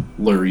necessarily,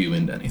 lure you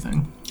into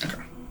anything.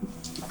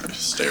 I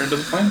stare into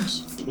the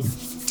flames.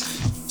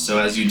 So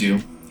as you do,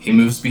 he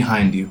moves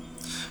behind you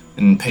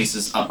and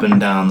paces up and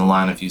down the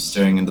line of you,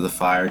 staring into the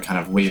fire, kind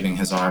of waving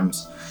his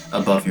arms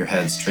above your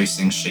heads,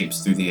 tracing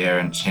shapes through the air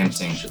and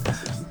chanting.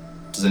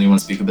 Does anyone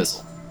speak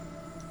Abyssal?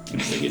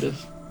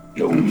 Negative.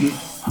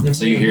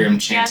 So you hear him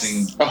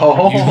chanting.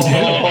 Oh,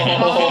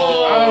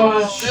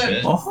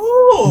 shit.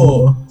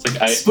 Oh! It's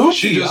like Spooky!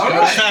 She just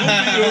Alright.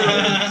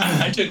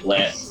 I took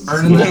Latin.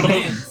 Earning that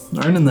name.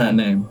 Earning that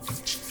name.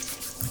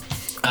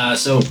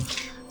 So,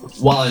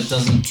 while it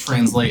doesn't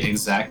translate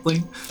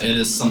exactly, it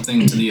is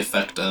something to the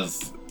effect of,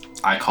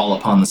 I call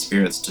upon the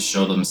spirits to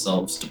show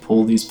themselves, to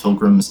pull these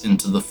pilgrims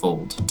into the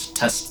fold, to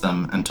test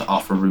them, and to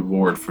offer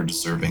reward for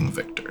deserving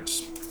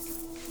victors.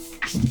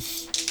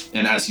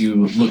 And as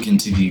you look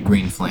into the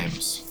green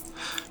flames,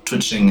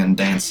 twitching and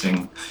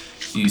dancing,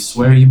 you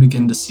swear you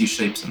begin to see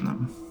shapes in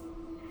them.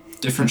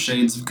 Different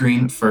shades of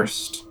green at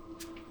first,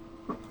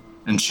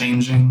 and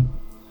changing,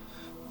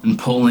 and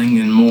pulling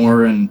in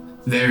more and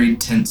varied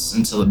tints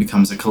until it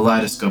becomes a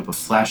kaleidoscope of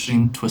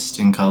flashing,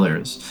 twisting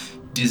colors,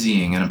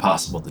 dizzying and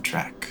impossible to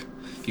track.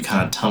 You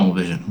kind of tunnel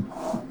vision.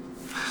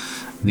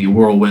 The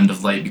whirlwind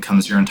of light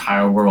becomes your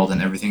entire world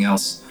and everything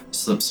else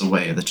slips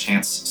away, the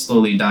chants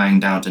slowly dying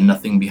down to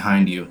nothing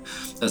behind you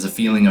as a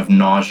feeling of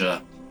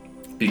nausea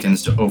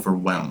begins to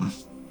overwhelm.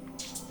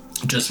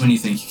 Just when you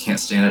think you can't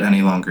stand it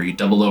any longer, you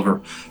double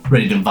over,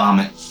 ready to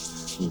vomit,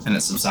 and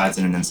it subsides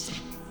in an instant.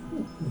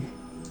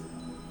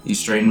 You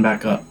straighten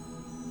back up.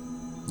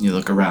 You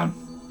look around.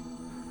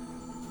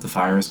 The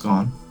fire is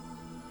gone,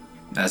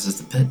 as is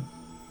the pit,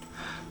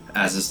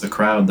 as is the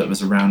crowd that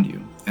was around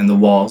you, and the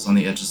walls on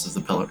the edges of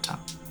the pillar top.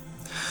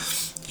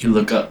 You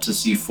look up to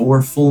see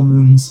 4 full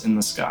moons in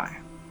the sky,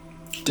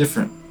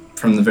 different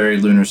from the very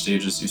lunar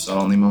stages you saw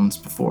only moments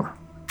before.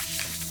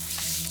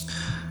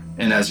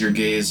 And as your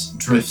gaze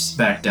drifts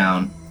back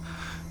down,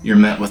 you're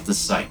met with the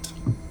sight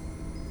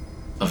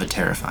of a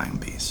terrifying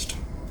beast.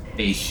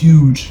 A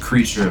huge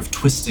creature of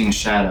twisting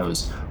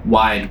shadows,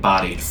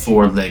 wide-bodied,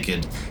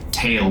 4-legged,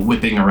 tail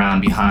whipping around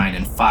behind,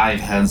 and 5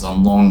 heads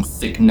on long,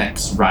 thick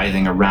necks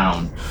writhing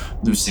around,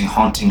 loosing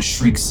haunting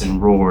shrieks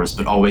and roars,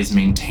 but always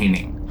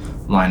maintaining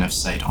line of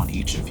sight on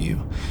each of you.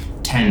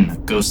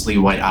 10 ghostly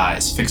white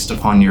eyes fixed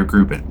upon your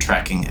group and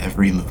tracking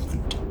every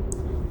movement.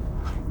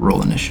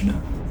 Roll initiative.